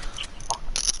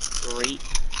 Great.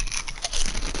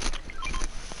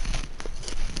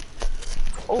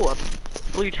 Oh, a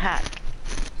blue hat.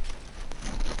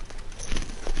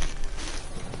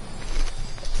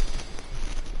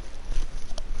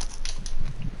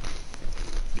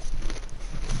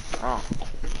 Oh,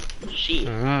 shit.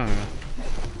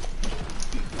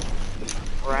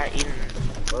 Right in.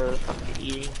 What the fuck are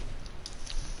you eating?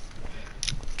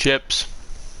 Chips.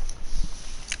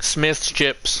 Smith's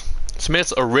chips.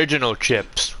 Smith's original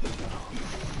chips.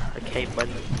 Okay,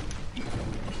 buddy.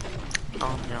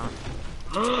 Calm down.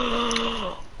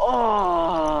 Oh!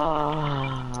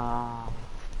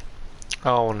 I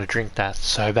want to drink that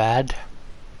so bad.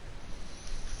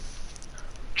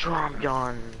 Drum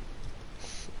gun.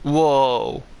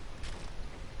 Whoa.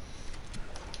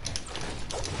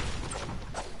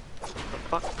 The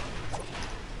fuck?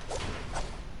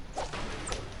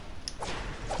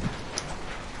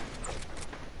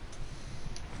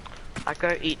 I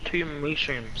go eat 2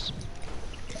 mushrooms.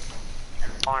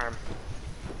 And farm.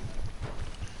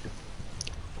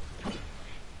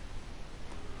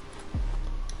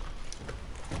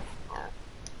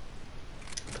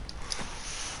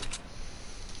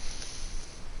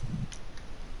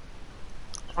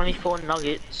 $24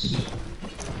 nuggets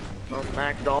from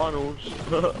McDonald's.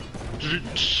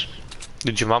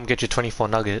 Did your mom get you 24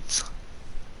 nuggets?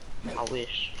 I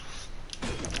wish.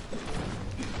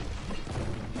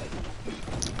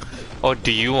 Or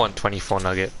do you want 24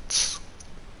 nuggets?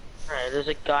 No, there's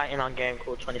a guy in our game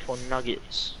called 24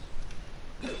 Nuggets.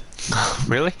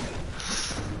 Really?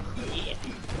 Yeah.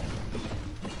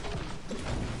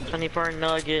 24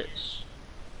 Nuggets.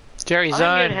 Jerry's I don't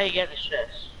on. get how you get the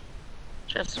chest.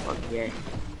 Chest, fuck yeah.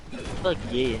 Fuck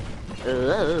yeah.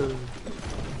 Ugh.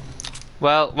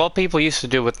 Well, what people used to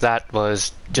do with that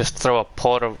was just throw a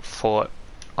porta fort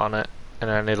on it and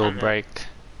then it'll break.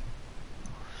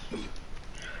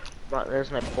 But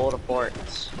there's no porta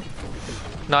forts.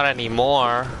 Not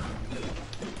anymore.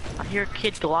 I hear a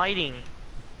kid gliding.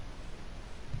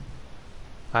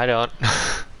 I don't.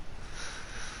 Yeah,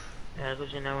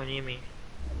 because you're nowhere near me.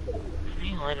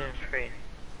 You let him free.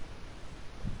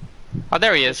 Oh,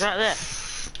 there he He's is. right there.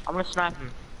 I'm gonna snipe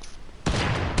him.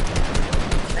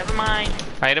 Never mind.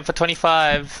 I hit him for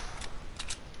 25.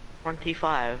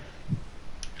 25.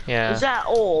 Yeah. Is that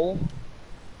all?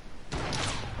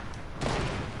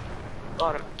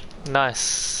 Got him.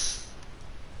 Nice.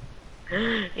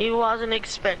 He wasn't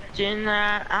expecting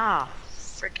that. Ah,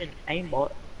 freaking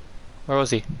aimbot. Where was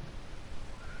he?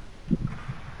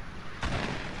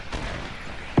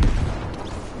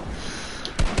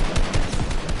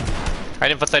 I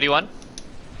didn't for 31.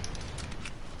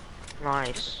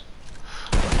 Nice.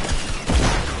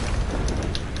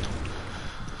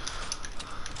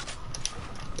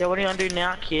 Yeah, what are you gonna do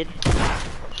now, kid?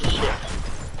 Shit.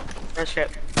 Let's go.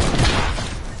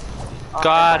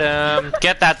 Got him.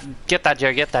 Get that,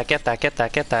 Jerry. Get that. Get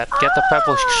the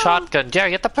purple shotgun,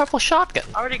 Jerry. Get the purple shotgun.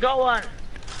 I already got one.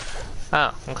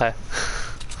 Oh, okay.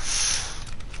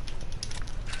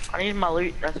 I need my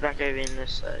loot. That's back over in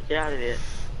this. Get out of here.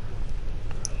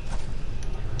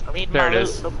 I need There my it loot.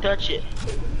 is. Don't touch it.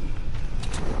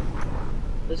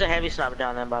 There's a heavy sniper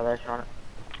down there by the way, on it.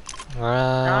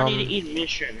 Now I need to eat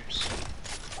mushrooms.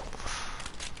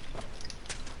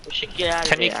 We should get out of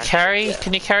Can here. you carry?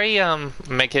 Can you carry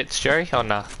medkits, Jerry? Or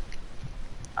nah?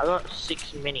 I got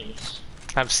 6 minis.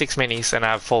 I have 6 minis and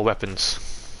I have 4 weapons.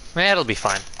 Yeah, it'll be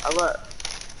fine. I got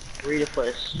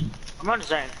redeploys. I'm on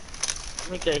zone.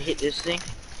 Let me go hit this thing.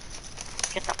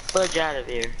 Get the fudge out of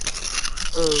here.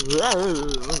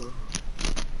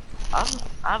 I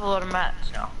have a lot of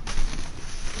mats now.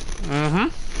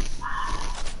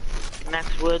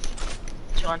 Max wood,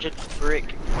 200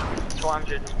 brick,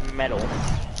 200 metal.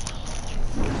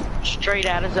 Straight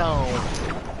out of zone.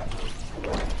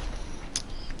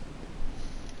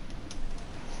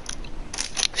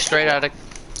 Straight out of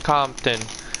Compton.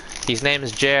 His name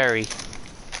is Jerry.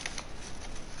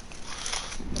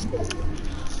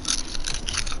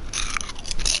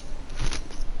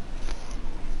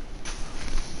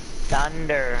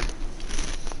 Thunder.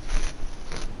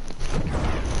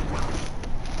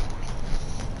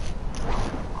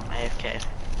 AFK.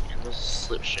 And this is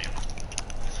slipstream.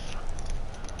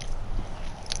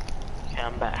 Okay,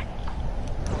 I'm back.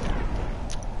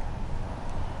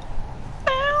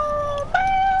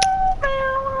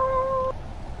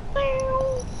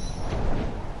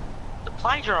 The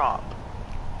play drop.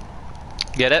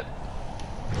 Get it?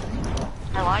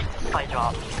 I like the play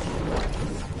drop.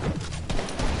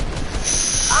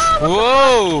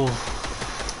 Whoa!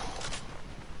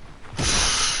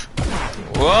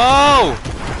 Whoa!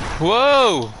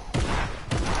 Whoa!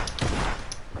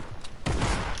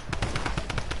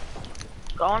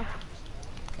 Gone.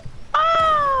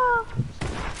 Ah!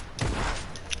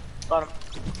 Got him.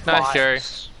 Nice, Bots. Jerry.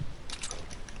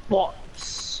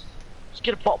 Bots. Let's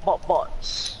get a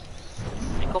bots.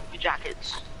 Pick up your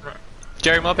jackets.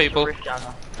 Jerry, more people. Rift down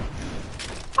there.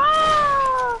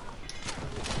 Ah!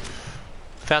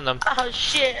 Found them. Oh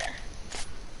shit.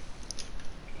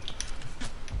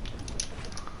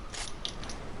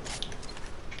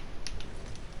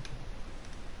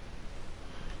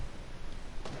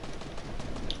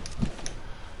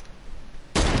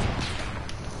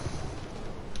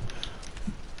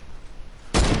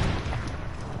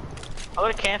 I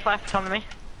got a campfire for coming to me.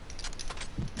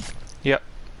 Yep.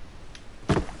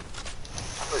 I'll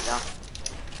put it down.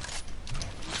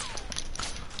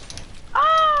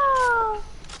 Ah!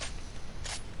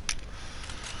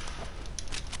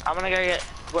 I'm gonna go get.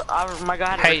 My guy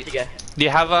had a Hey, rift to go. do you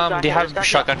have Got do you here, have got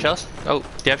shotgun shells? Oh, do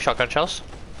you have shotgun shells?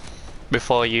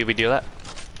 Before we do that.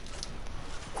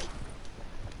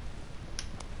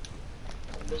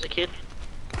 There's a kid.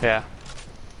 Yeah.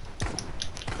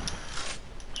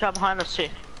 Shot behind us too.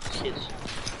 Kids.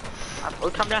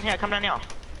 Oh, come down here.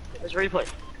 There's a replay.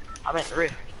 I meant the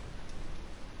roof.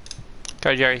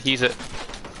 Go, Jerry. Use it.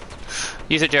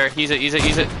 Use it, Jerry. Use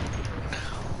it.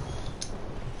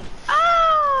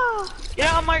 Ah!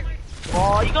 Yeah, I'm like.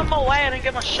 Oh, you got in my way. I didn't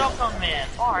get my shotgun, man.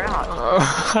 Far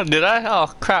out. Did I? Oh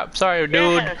crap! Sorry,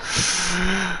 dude. Yes.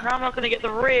 Now I'm not gonna get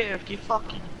the rift. You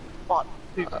fucking bot.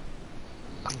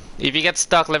 If you get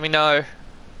stuck, let me know.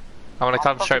 I'm gonna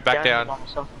come straight back down.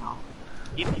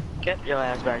 You can get your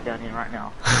ass back down here right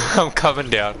now. I'm coming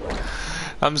down.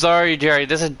 I'm sorry, Jerry.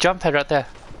 There's a jump head right there.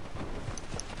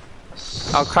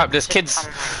 Oh crap! There's kids.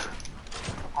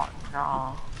 Oh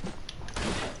no.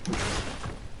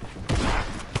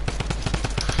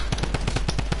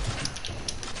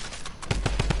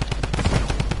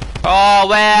 Oh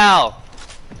wow!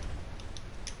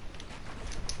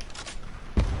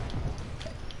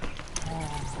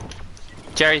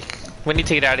 Jerry, we need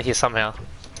to get out of here somehow.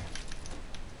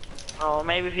 Oh,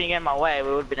 maybe if you didn't get in my way, we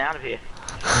would have been out of here.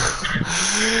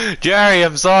 Jerry,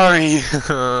 I'm sorry.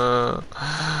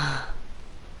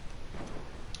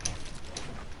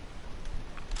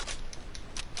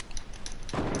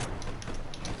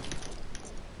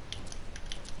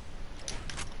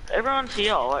 Everyone's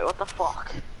here. Like, what the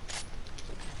fuck?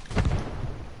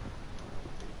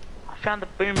 found the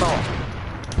boom bolt.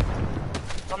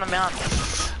 It's on the mountain.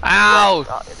 Ow!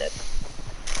 Oh, you're dead.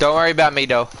 Don't worry about me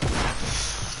though.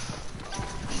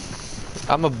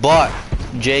 I'm a bot.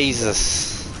 Jesus.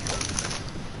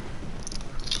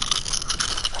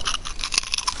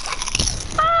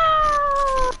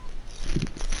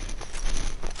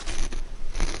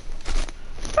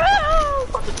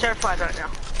 I'm so terrified right now.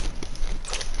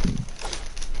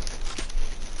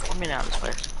 Let me out of this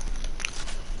place.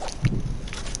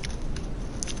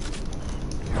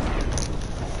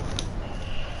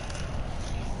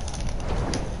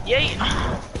 Yay!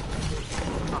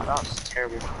 Oh, that was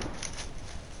terrible.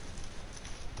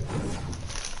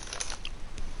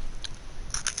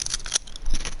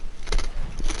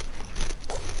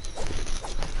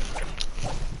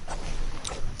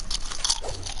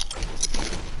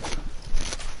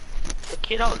 The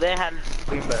kid up there had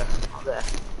Boomer up there.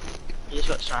 He just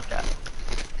got sniped at.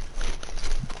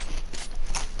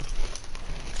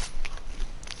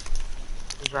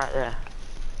 He's right there.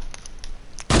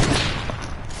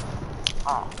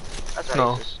 Oh, that's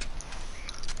No. racist.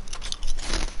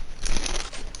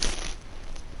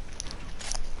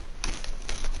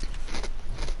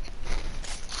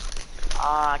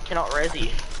 I cannot res you.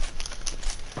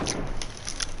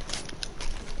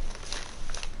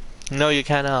 No, you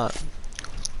cannot.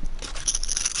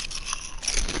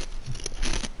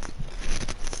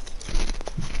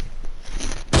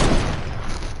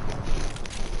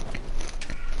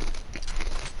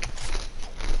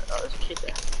 Oh, there's a kid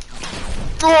there.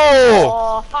 Oh!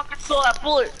 Oh, fucking saw that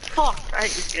bullet. Fuck, I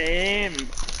hate this game.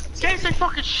 This game's so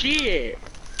fucking shit.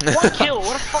 One kill,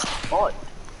 what a fucking bot.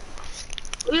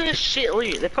 Look at this shit,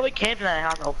 look. They're probably camping that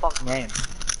house the whole fucking game.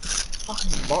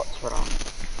 Fucking bots, bro.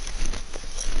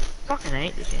 Fucking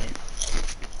hate this game.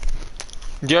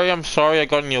 Jerry, I'm sorry I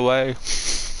got in your way.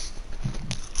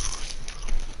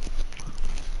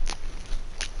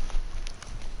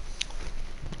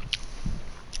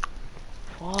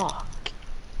 Fuck.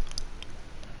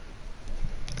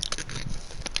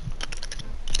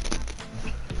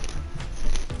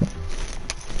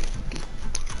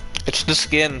 It's the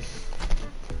skin.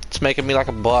 It's making me like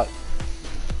a bot.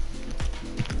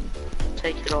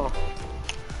 Take it off.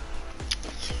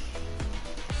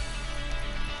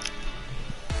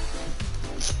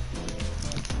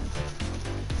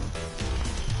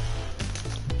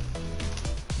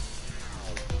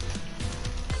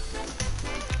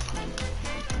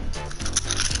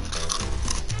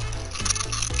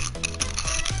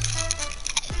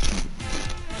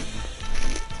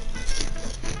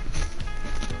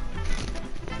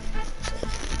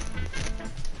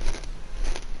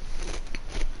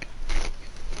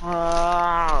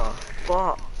 Ah,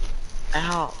 fuck.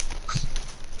 Ow.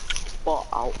 Fuck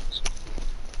out.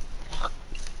 Fuck.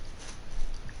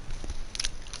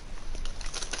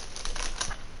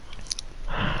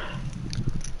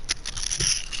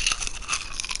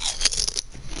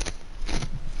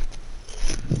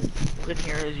 Look at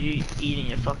here as you eating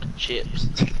your fucking chips.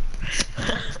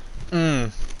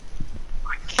 Mmm.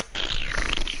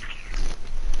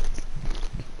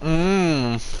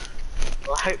 Mmm.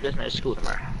 Well, I hope there's no school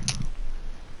tomorrow.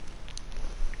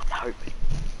 I'm hoping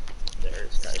there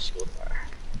is no school tomorrow.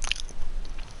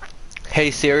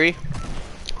 Hey Siri.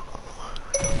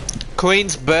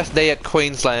 Queen's birthday at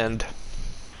Queensland.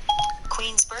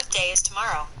 Queen's birthday is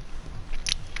tomorrow.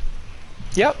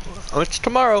 Yep, it's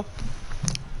tomorrow.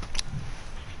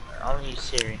 I'll use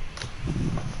Siri.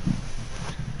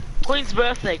 Queen's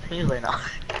birthday, Queensland.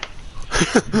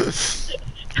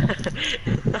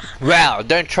 Wow,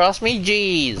 don't trust me?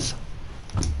 Jeez.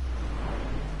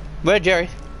 Where, Jerry?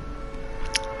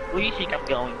 Where do you think I'm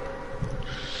going?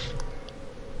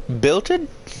 Bilted?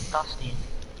 Dusty.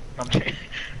 I'm joking.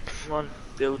 I'm on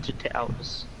Builded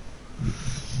Towers.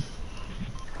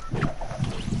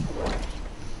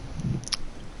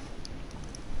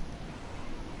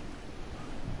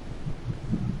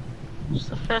 It's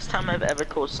the first time I've ever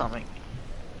caught something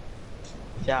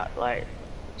without like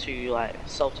to like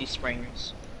Salty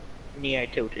Springs Neo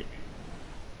tilted.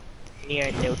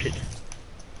 Neo nilted.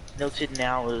 Nilted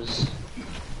now is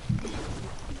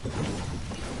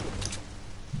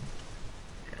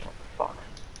what the fuck.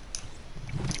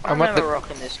 I I'm at remember the-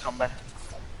 rocking this combo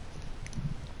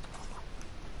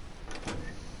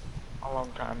a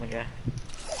long time ago.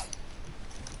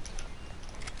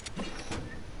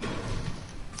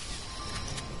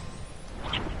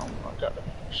 Oh my god,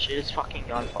 shit is fucking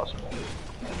impossible.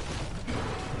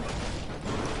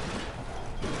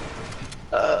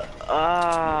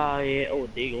 Yeah, oh,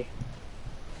 deagle.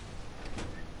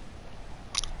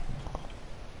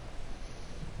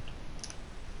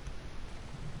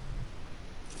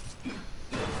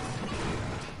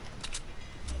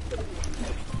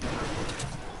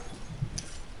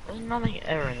 There's nothing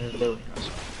ever in this building.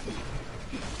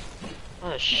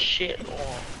 Oh shit,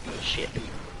 oh shit.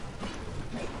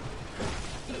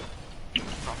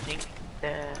 Nothing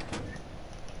there.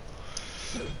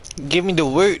 Give me the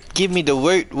word, give me the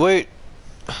word.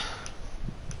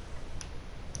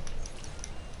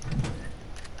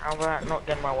 How about not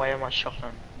getting my way of my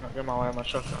shotgun? Not getting my way of my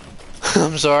shotgun.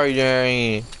 I'm sorry,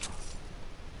 Jerry.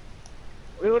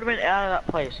 We would have been out of that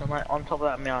place and like on top of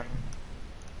that mountain.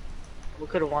 We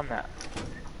could have won that.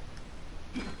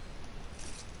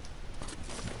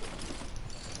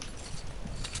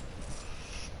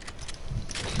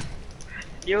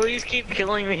 Yo, you keep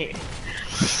killing me.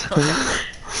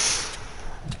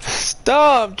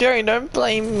 Stop, Jerry, don't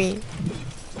blame me.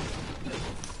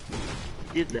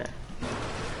 Did that.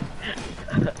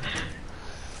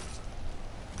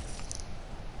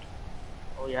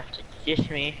 Oh, you have to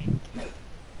get me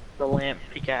the lamp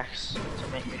pickaxe to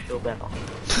make me feel better.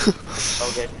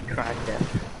 I'll get cracked out.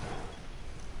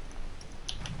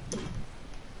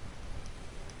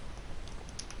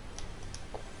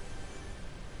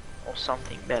 Or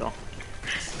something better.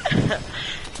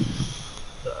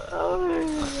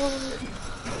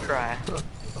 Try.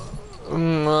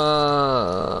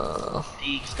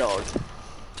 Deeks dog.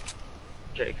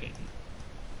 Joking.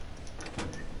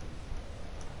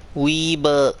 Wee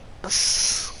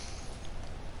bucks.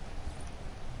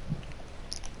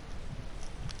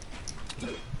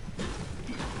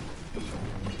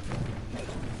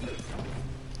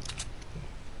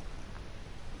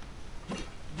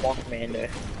 Mothman the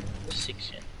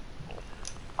 6 in.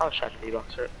 I'll try to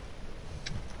V-Bucks it.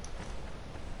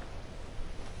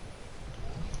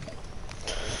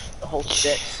 The whole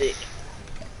set's sick.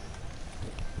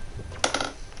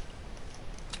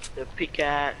 The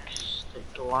pickaxe, the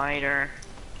glider.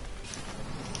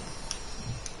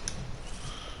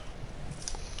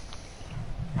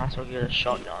 Might as well get a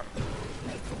shotgun.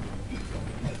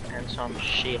 And some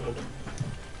shield.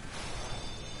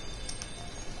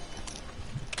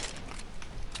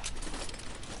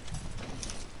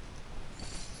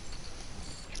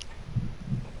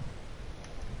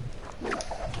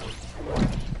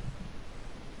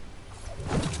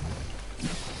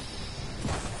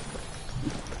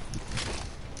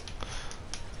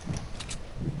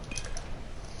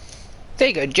 There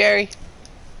you go, Jerry.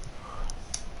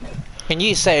 And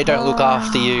you say I don't look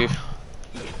after you. Can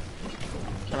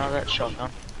I have that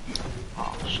shotgun?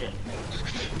 Oh shit.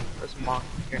 Let's mark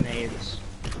grenades.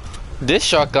 This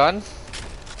shotgun?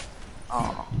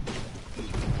 Oh.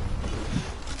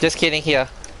 Just kidding, here.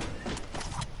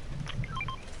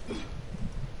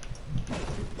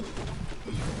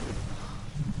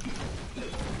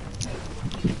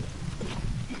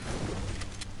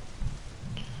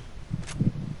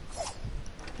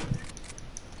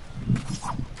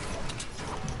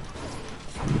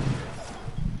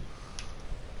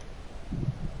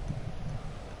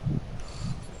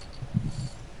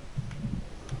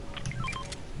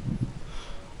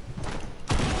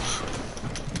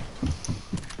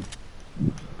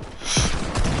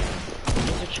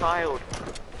 Child.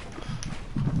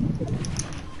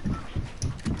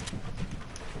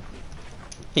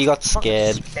 He got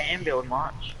scared. Spam build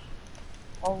much.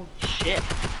 Oh shit.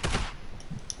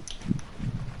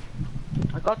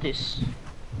 I got this.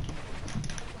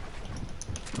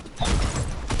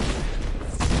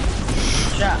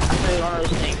 Chat, I tell you one of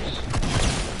those things.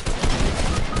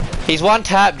 He's one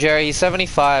tap, Jerry. He's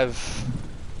 75.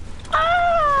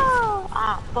 Oh!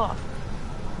 Ah, fuck.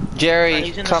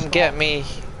 Jerry, come get me.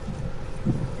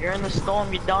 You're in the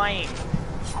storm, you're dying.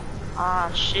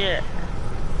 Ah, shit.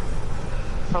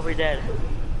 Probably dead.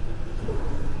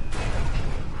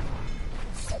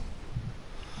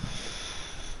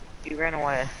 You ran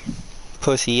away.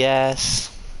 Pussy ass.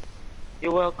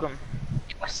 You're welcome.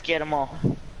 I scared them all.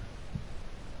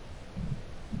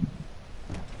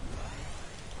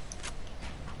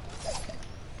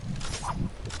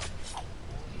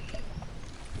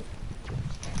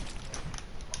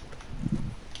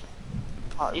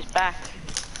 Oh, he's back.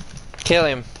 Kill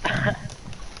him.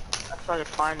 That's why I could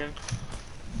find him.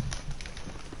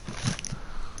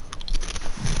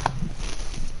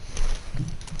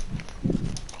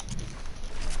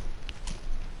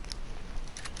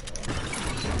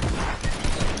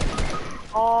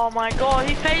 Oh my god,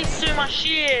 he pays through my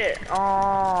shit!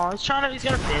 Oh, he's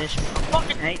gonna finish me. I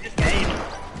fucking hate this game.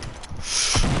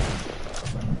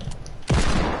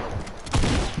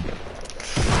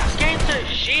 This game's so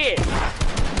shit!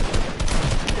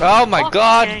 Oh my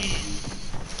god!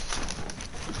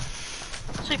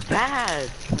 So bad!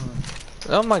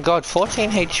 Oh my god,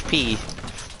 14 HP. I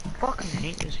fucking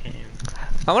hate this game.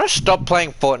 I wanna stop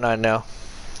playing Fortnite now.